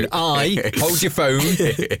phone. Hold your phone.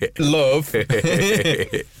 Love.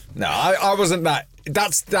 No, I wasn't that.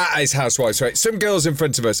 That is Housewives, right? Some girls in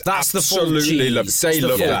front of us That's the full absolutely cheese. love. They It's the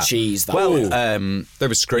love full that. cheese. That Well, one. They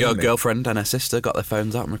were screaming. your girlfriend and her sister got their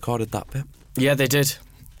phones out and recorded that bit. Yeah, they did.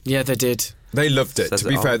 Yeah, they did. They loved it. Says To it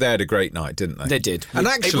be all. fair, they had a great night, didn't they? They did. And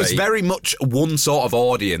It actually, was very much one sort of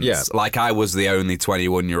audience. Yeah. Like I was the only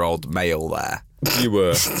 21-year-old male there. you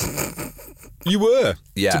were. You were.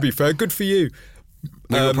 Yeah. To be fair, good for you.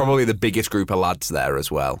 We were probably the biggest group of lads there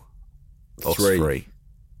as well. Us three.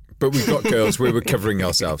 But we got girls, we were covering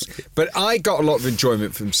ourselves. But I got a lot of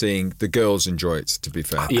enjoyment from seeing the girls enjoy it, to be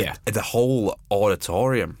fair. Yeah. The whole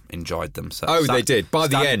auditorium enjoyed themselves. Oh, they did. By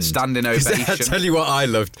the end. Standing 'Cause ovation. I tell you what I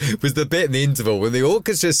loved was the bit in the interval when the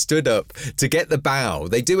orchestra stood up to get the bow.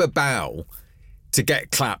 They do a bow to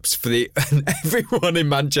get claps for the and everyone in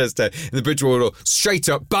Manchester in the Bridgewater straight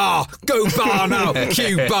up bar, go bar now,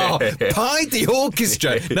 cue bar, pied the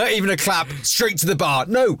orchestra, not even a clap, straight to the bar.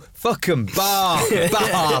 No, fuck 'em, bar.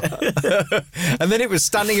 And then it was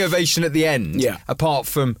standing ovation at the end. Yeah. Apart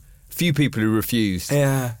from few people who refused.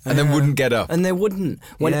 Yeah. And then wouldn't get up. And they wouldn't.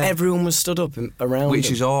 When Yeah. everyone was stood up around Which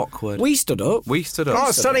them. is awkward. We stood up. We stood up.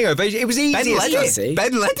 Oh, standing ovation. It was easy. Ben led it.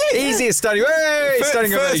 Ben led it. Easiest standing. Hey,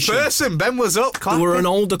 standing First ovation. person. Ben was up. There Clapping. were an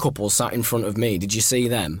older couple sat in front of me. Did you see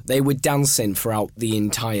them? They were dancing throughout the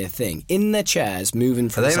entire thing. In their chairs, moving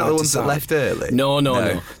from Are they side not the to ones that side. left early? No.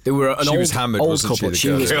 They were an She old, was hammered, old wasn't she, couple. the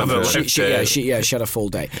girl was that hammered. left She had a full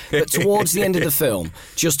day. But towards the end of the film,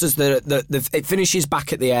 just as it finishes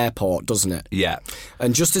back at the airport, doesn't it? Yeah.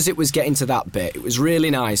 And just as it was getting to that bit, it was really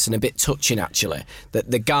nice and a bit touching, actually, that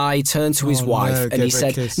the guy turned to his wife and he gave her a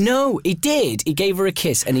said, kiss. no, he did. He gave her a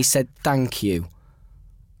kiss and he said, thank you.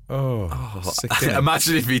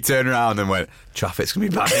 Imagine if he turned around and went, traffic's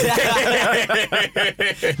going to be bad.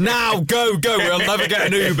 Now, go. We'll never get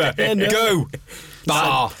an Uber. Go.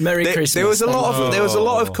 Merry Christmas. There was a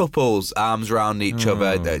lot of couples, arms around each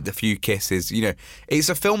other, the few kisses. You know, it's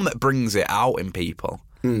a film that brings it out in people,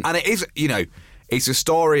 and it is. You know, it's a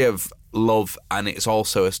story of love, and it's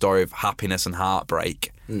also a story of happiness and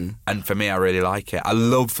heartbreak. And for me, I really like it. I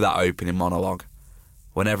love that opening monologue.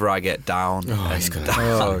 Whenever I get down, Jesus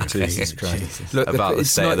Christ! Look, about the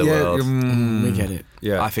it's state not of the yet- world, we get it.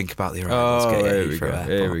 Yeah. I think about the arrivals. Oh, getting here we through go.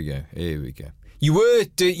 airport. Here we go.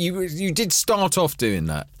 You did start off doing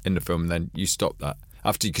that in the film, and then you stopped that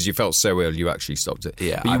because you felt so ill. You actually stopped it.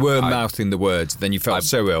 Yeah, but you were mouthing the words. Then you felt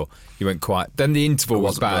so ill, you went quiet. Then the interval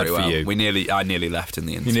was Wasn't bad very for well. you. I nearly left in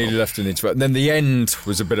the interval. You nearly left in the interval. And then the end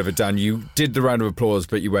was a bit of a down. You did the round of applause,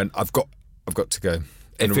 but you went, "I've got to go."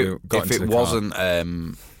 And If we it, got if into it the car.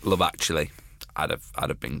 wasn't Love Actually, I'd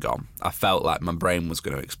have been gone. I felt like my brain was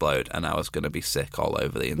going to explode and I was going to be sick all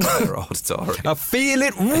over the entire auditorium. I feel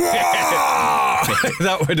it.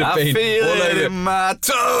 That would have I been feel all it over, in my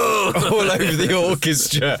toe. all over the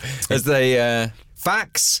orchestra as they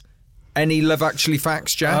facts. Any Love Actually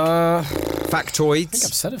facts, Jack? Factoids. I think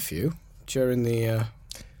I've said a few during the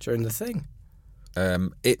thing.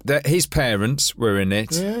 His parents were in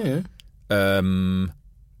it. Yeah.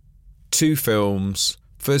 2 films.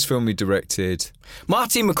 First film he directed.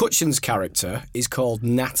 Martine McCutcheon's character is called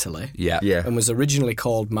Natalie. Yeah. And was originally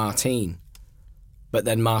called Martine. But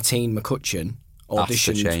then Martine McCutcheon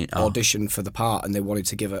auditioned for the part and they wanted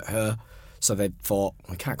to give it her. So they thought,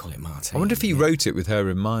 we can't call it Martine. I wonder if he wrote it with her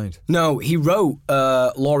in mind. No, he wrote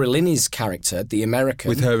Laura Linney's character, the American,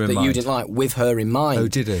 With her in that you mind. didn't like, with her in mind. Oh,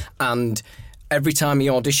 did he? And every time he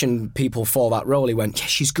auditioned people for that role, he went, yeah,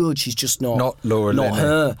 she's good, she's just not Laura Linney.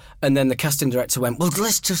 her. And then the casting director went, well,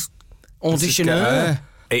 let's just audition get her. her.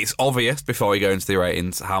 It's obvious before we go into the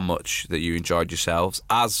ratings how much that you enjoyed yourselves.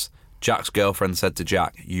 As Jack's girlfriend said to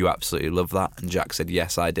Jack, you absolutely love that. And Jack said,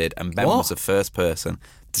 yes, I did. And Ben What? was the first person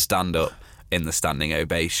to stand up in the standing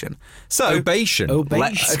ovation. So, Ovation.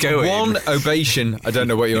 let's go One, in. ovation. I don't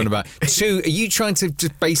know what you're on about. 2, are you trying to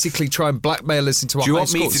just basically try and blackmail us into a Do you high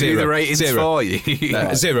want me score? to do 0. the ratings 0. for you?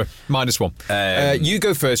 0. -1. You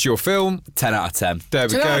go first. Your film. 10 out of 10. There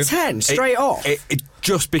we 10 go. out of 10, straight off.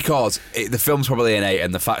 Just because the film's probably an 8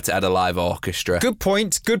 and the fact it had a live orchestra. Good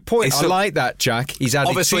point. It's I a- like that, Jack. He's added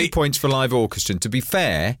Obviously- 2 points for live orchestra. And to be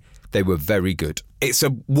fair, they were very good. It's a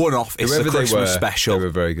one-off. It's Whoever a they Christmas were, special. they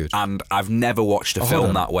were very good. And I've never watched a Hold film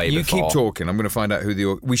on. that way You before. keep talking. I'm going to find out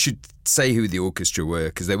who we should say who the orchestra were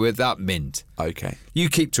because they were that mint. Okay. You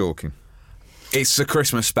keep talking. It's a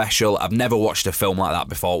Christmas special. I've never watched a film like that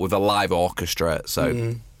before with a live orchestra,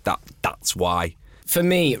 so that's why. For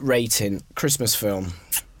me, rating, Christmas film.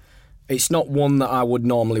 It's not one that I would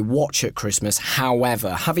normally watch at Christmas.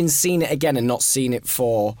 However, having seen it again and not seen it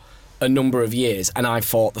for a number of years, and I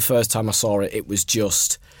thought the first time I saw it, it was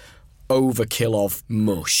just overkill of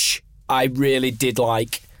mush. I really did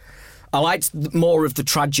like... I liked more of the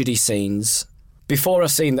tragedy scenes. Before I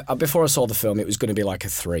saw the film, it was going to be like a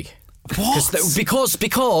 3. What?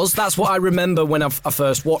 Because that's what I remember when I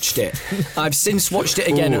first watched it. I've since watched it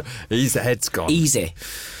again. His head's gone. Easy.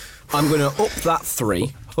 I'm going to up that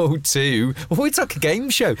 3. Oh, 2. Oh, it's like a game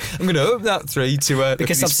show. I'm going to up that 3 to...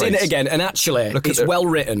 Because I've seen it again, and actually, Look at it's the- well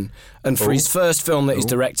written. And for his first film that he's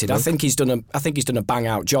directed, I think he's done a bang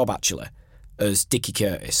out job actually, as Dickie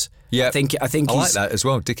Curtis. Yeah. I think I he's, like that as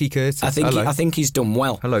well. Dickie Curtis. I think he's done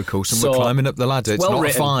well. Hello, Coulson. So, We're climbing up the ladder. It's well not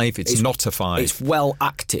written. a 5. It's not a 5. It's well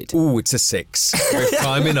acted. Ooh, it's a 6. We're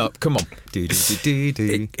climbing up. Come on. Do.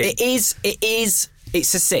 It is.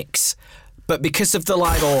 It's a 6. But because of the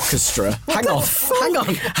live orchestra, hang on.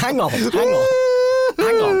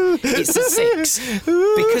 It's a 6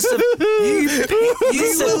 because of You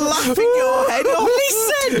were laughing your head off.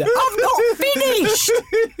 Listen, I've not finished.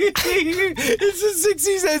 It's a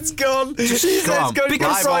 60 cents gone. 60 Come on, cents gone.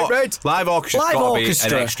 live, Bright red. live orchestra's Live got orchestra.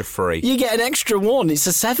 to be an extra free. You get an extra 1. It's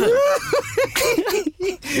a 7.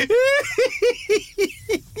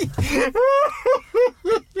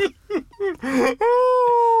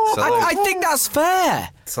 I think that's fair.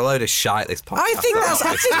 It's a load of shite, this podcast. I think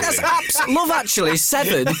that's Love Actually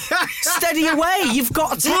 7. Steady away. You've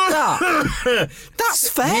got to take that. That's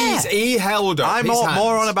fair. He held up. I'm his more, hands.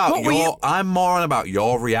 more on about What were your. you- I'm more on about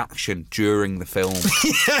your reaction during the film.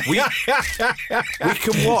 we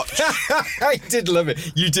can watch. I did love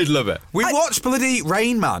it. You did love it. We watch bloody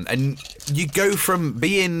Rain Man, and you go from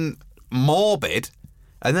being morbid,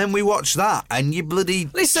 and then we watch that, and you bloody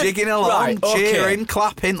Listen, jigging along, right, okay. cheering,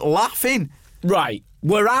 clapping, laughing. Right.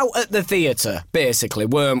 We're out at the theatre, basically,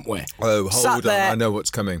 weren't we? Oh, Sat hold on. there- I know what's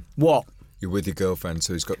coming. What? You're with your girlfriend,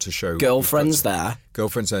 so he's got to show. Girlfriend's there.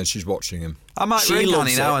 Girlfriend's there, and she's watching him. I might She ring loves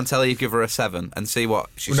Annie now it. and tell her you give her a 7 and see what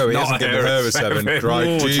she's No, he not hasn't given her a 7. Right,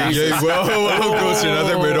 Oh, Jesus. well, of course, I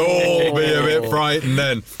think we'd all be a bit frightened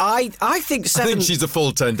then. I think 7... I think she's a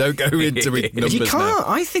full 10. Don't go into it numbers You now. can't.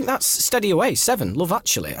 I think that's steady away. 7. Love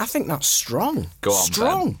Actually. I think that's strong. Go on,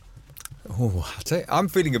 Strong. Oh, I tell you, I'm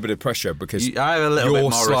feeling a bit of pressure because I have a little bit you're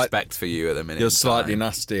more respect for you at the minute. You're in slightly time.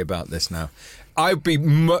 nasty about this now. I'd be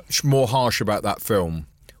much more harsh about that film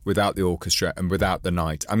without the orchestra and without the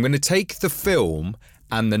night. I'm going to take the film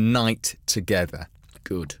and the night together.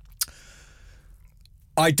 Good.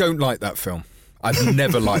 I don't like that film. I've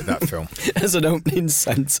never liked that film. As an opening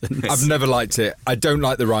sentence. I've never liked it. I don't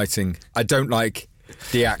like the writing. I don't like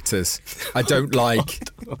the actors. I don't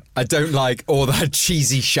like all that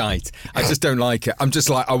cheesy shite. I just don't like it. I'm just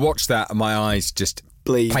like, I watched that and my eyes just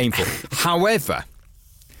Bleed. painful. However,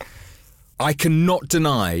 I cannot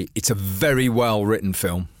deny it's a very well written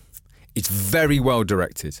film. It's very well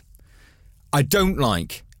directed. I don't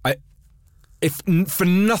like, for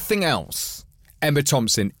nothing else, Emma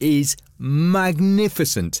Thompson is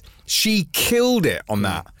magnificent. She killed it on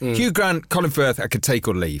that. Hugh Grant, Colin Firth, I could take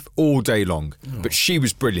or leave all day long, but she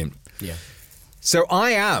was brilliant. Yeah. So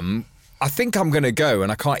I think I'm going to go,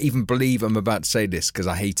 and I can't even believe I'm about to say this because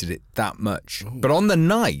I hated it that much. But on the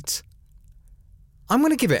night, I'm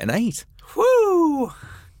going to give it an 8. Woo!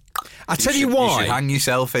 I tell you why. You should hang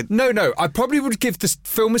yourself in. No, I probably would give this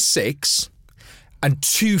film a 6 and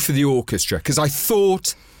 2 for the orchestra because I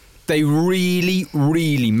thought they really,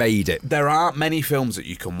 really made it. There aren't many films that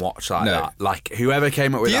you can watch like No. that. Like, whoever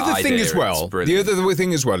came up with The that other thing idea, as well, it's brilliant. the other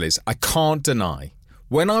thing as well is I can't deny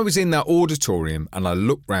when I was in that auditorium and I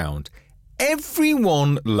looked round,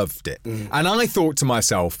 everyone loved it, and I thought to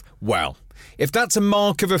myself, well, if that's a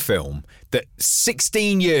mark of a film that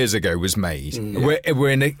 16 years ago was made, we're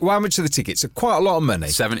in a, well, how much are the tickets? Quite a lot of money.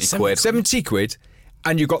 70 quid. 70 quid.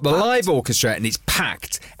 And you've got the live orchestra and it's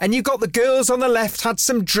packed. And you've got the girls on the left, had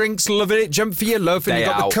some drinks, loving it, jump for your love. And Day you've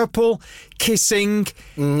got out. the couple kissing.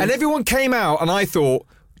 And everyone came out and I thought,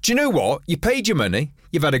 do you know what? You paid your money.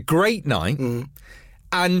 You've had a great night.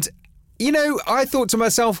 And, you know, I thought to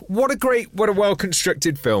myself, what a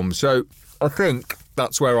well-constructed film. So I think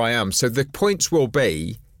that's where I am. So the points will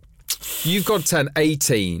be, you've got 10,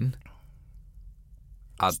 18.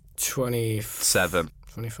 7.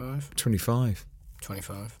 25? 25.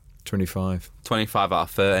 25. 25. 25 out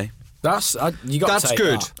of 30. That's you got That's to take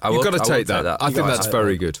good. that. You've got to I take would that. take that. I You think gotta that's take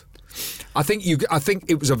very good. I think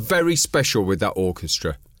it was a very special with that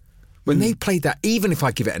orchestra. When they played that, even if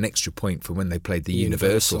I give it an extra point for when they played the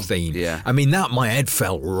Universal theme, Yeah. I mean, that my head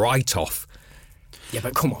fell right off. Yeah,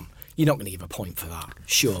 but come on. You're not going to give a point for that,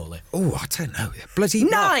 surely. Oh, I don't know. Bloody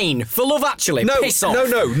 9 for Love Actually. No, Piss off.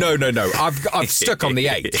 no. I've stuck on the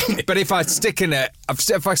 8. But if I stick in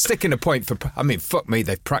a point for, I mean, fuck me,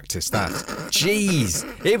 they've practiced that.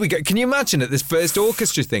 Jeez, here we go. Can you imagine at this first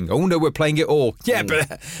orchestra thing? Oh no, we're playing it all. Yeah,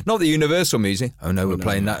 but not the Universal music. Oh no, we're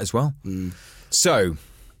playing that as well. So,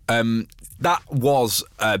 That was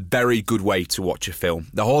a very good way to watch a film.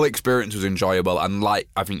 The whole experience was enjoyable, and like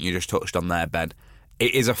I think you just touched on there, Ben,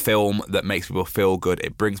 it is a film that makes people feel good.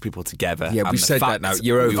 It brings people together. yeah, and we've the said that fact now.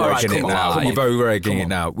 You're we over watched egging it now. live- You've over egging it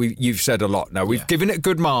now. You've said a lot now. We've given it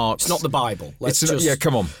good marks. It's not the Bible. Let's It's just... yeah,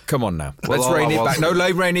 come on now. Well, Let's all rein I it was- back.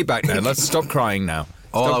 No, rein it back now. Let's stop crying now.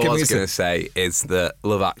 All Stop I giving was us going to say is that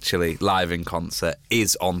Love Actually live in concert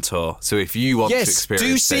is on tour. So if you want to Yes, experience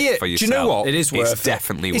do see it. for Do you yourself, know what? It is worth it's it.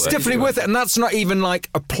 definitely It's worth definitely it. worth it, and that's not even like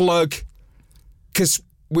a plug because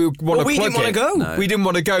we want to plug we didn't wanna it. go. No. We didn't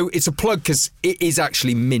want to go. It's a plug because it is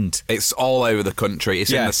actually mint. It's all over the country.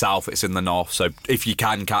 It's Yeah. in the south. It's in the north. So if you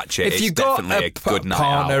can catch it, If it's you've got definitely a good night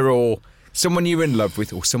partner out. or someone you're in love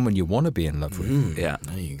with or someone you want to be in love with, Yeah.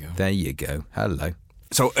 There you go. there you go. Hello.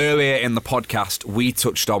 So earlier in the podcast, we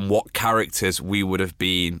touched on what characters we would have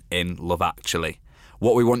been in Love Actually.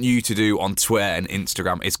 What we want you to do on Twitter and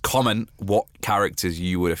Instagram is comment what characters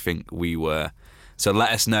you would have think we were. So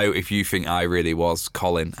let us know if you think I really was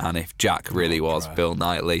Colin and if Jack really was Bill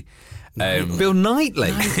Knightley. Bill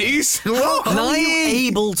Knightley? He's what? How are you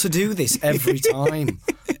able to do this every time?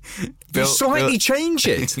 You slightly change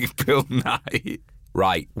it. Bill Knight.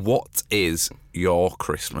 Right, what is your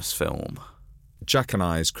Christmas film? Jack and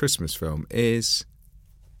I's Christmas film is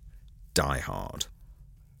Die Hard.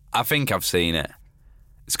 I think I've seen it.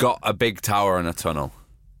 It's got a big tower and a tunnel.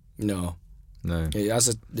 No. No.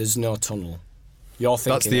 There's no tunnel. You're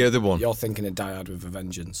thinking That's the other one. You're thinking of Die Hard with a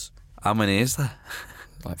Vengeance. How many is there?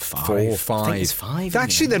 Like 5. 4 or 5. I think it's 5.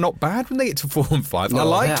 Actually, they're not bad when they get to 4 and 5. No, I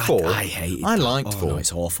liked 4. I hated I that. liked 4. No,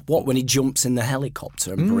 it's awful. What, when he jumps in the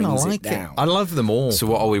helicopter and brings I like it down? I love them all. So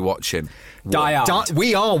what are we watching? Die Hard.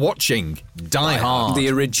 We are watching Die Hard. The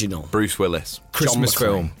original. Bruce Willis. Christmas John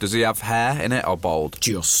McClane. film. Does he have hair in it or bald?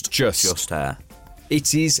 Just. Just hair.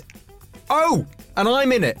 It is... Oh! And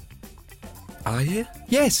I'm in it. Are you?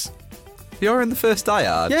 Yes. You're in the first Die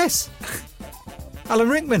Hard? Yes. Alan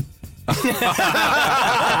Rickman.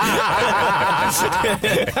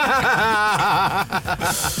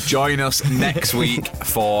 Join us next week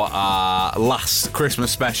for our last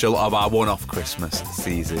Christmas special of our one-off Christmas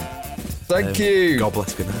season. Thank you. God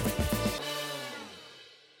bless. Good night.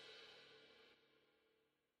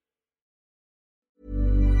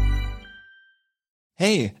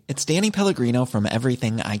 Hey, it's Danny Pellegrino from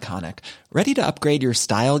Everything Iconic. Ready to upgrade your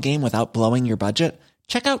style game without blowing your budget?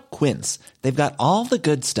 Check out Quince. They've got all the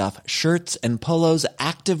good stuff, shirts and polos,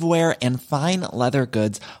 activewear, and fine leather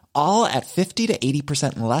goods, all at 50 to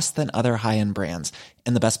 80% less than other high-end brands.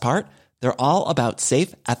 And the best part? They're all about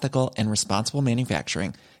safe, ethical, and responsible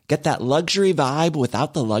manufacturing. Get that luxury vibe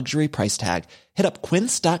without the luxury price tag. Hit up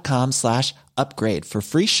quince.com/upgrade for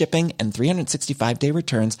free shipping and 365-day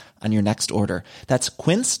returns on your next order. That's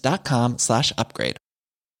quince.com/upgrade.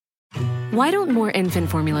 Why don't more infant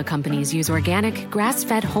formula companies use organic,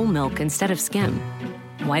 grass-fed whole milk instead of skim?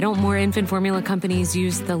 Why don't more infant formula companies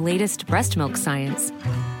use the latest breast milk science?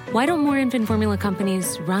 Why don't more infant formula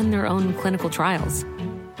companies run their own clinical trials?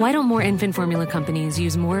 Why don't more infant formula companies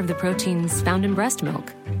use more of the proteins found in breast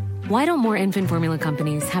milk? Why don't more infant formula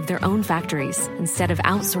companies have their own factories instead of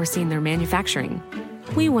outsourcing their manufacturing?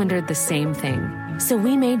 We wondered the same thing. So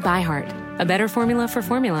we made ByHeart, a better formula for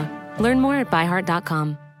formula. Learn more at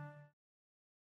byheart.com.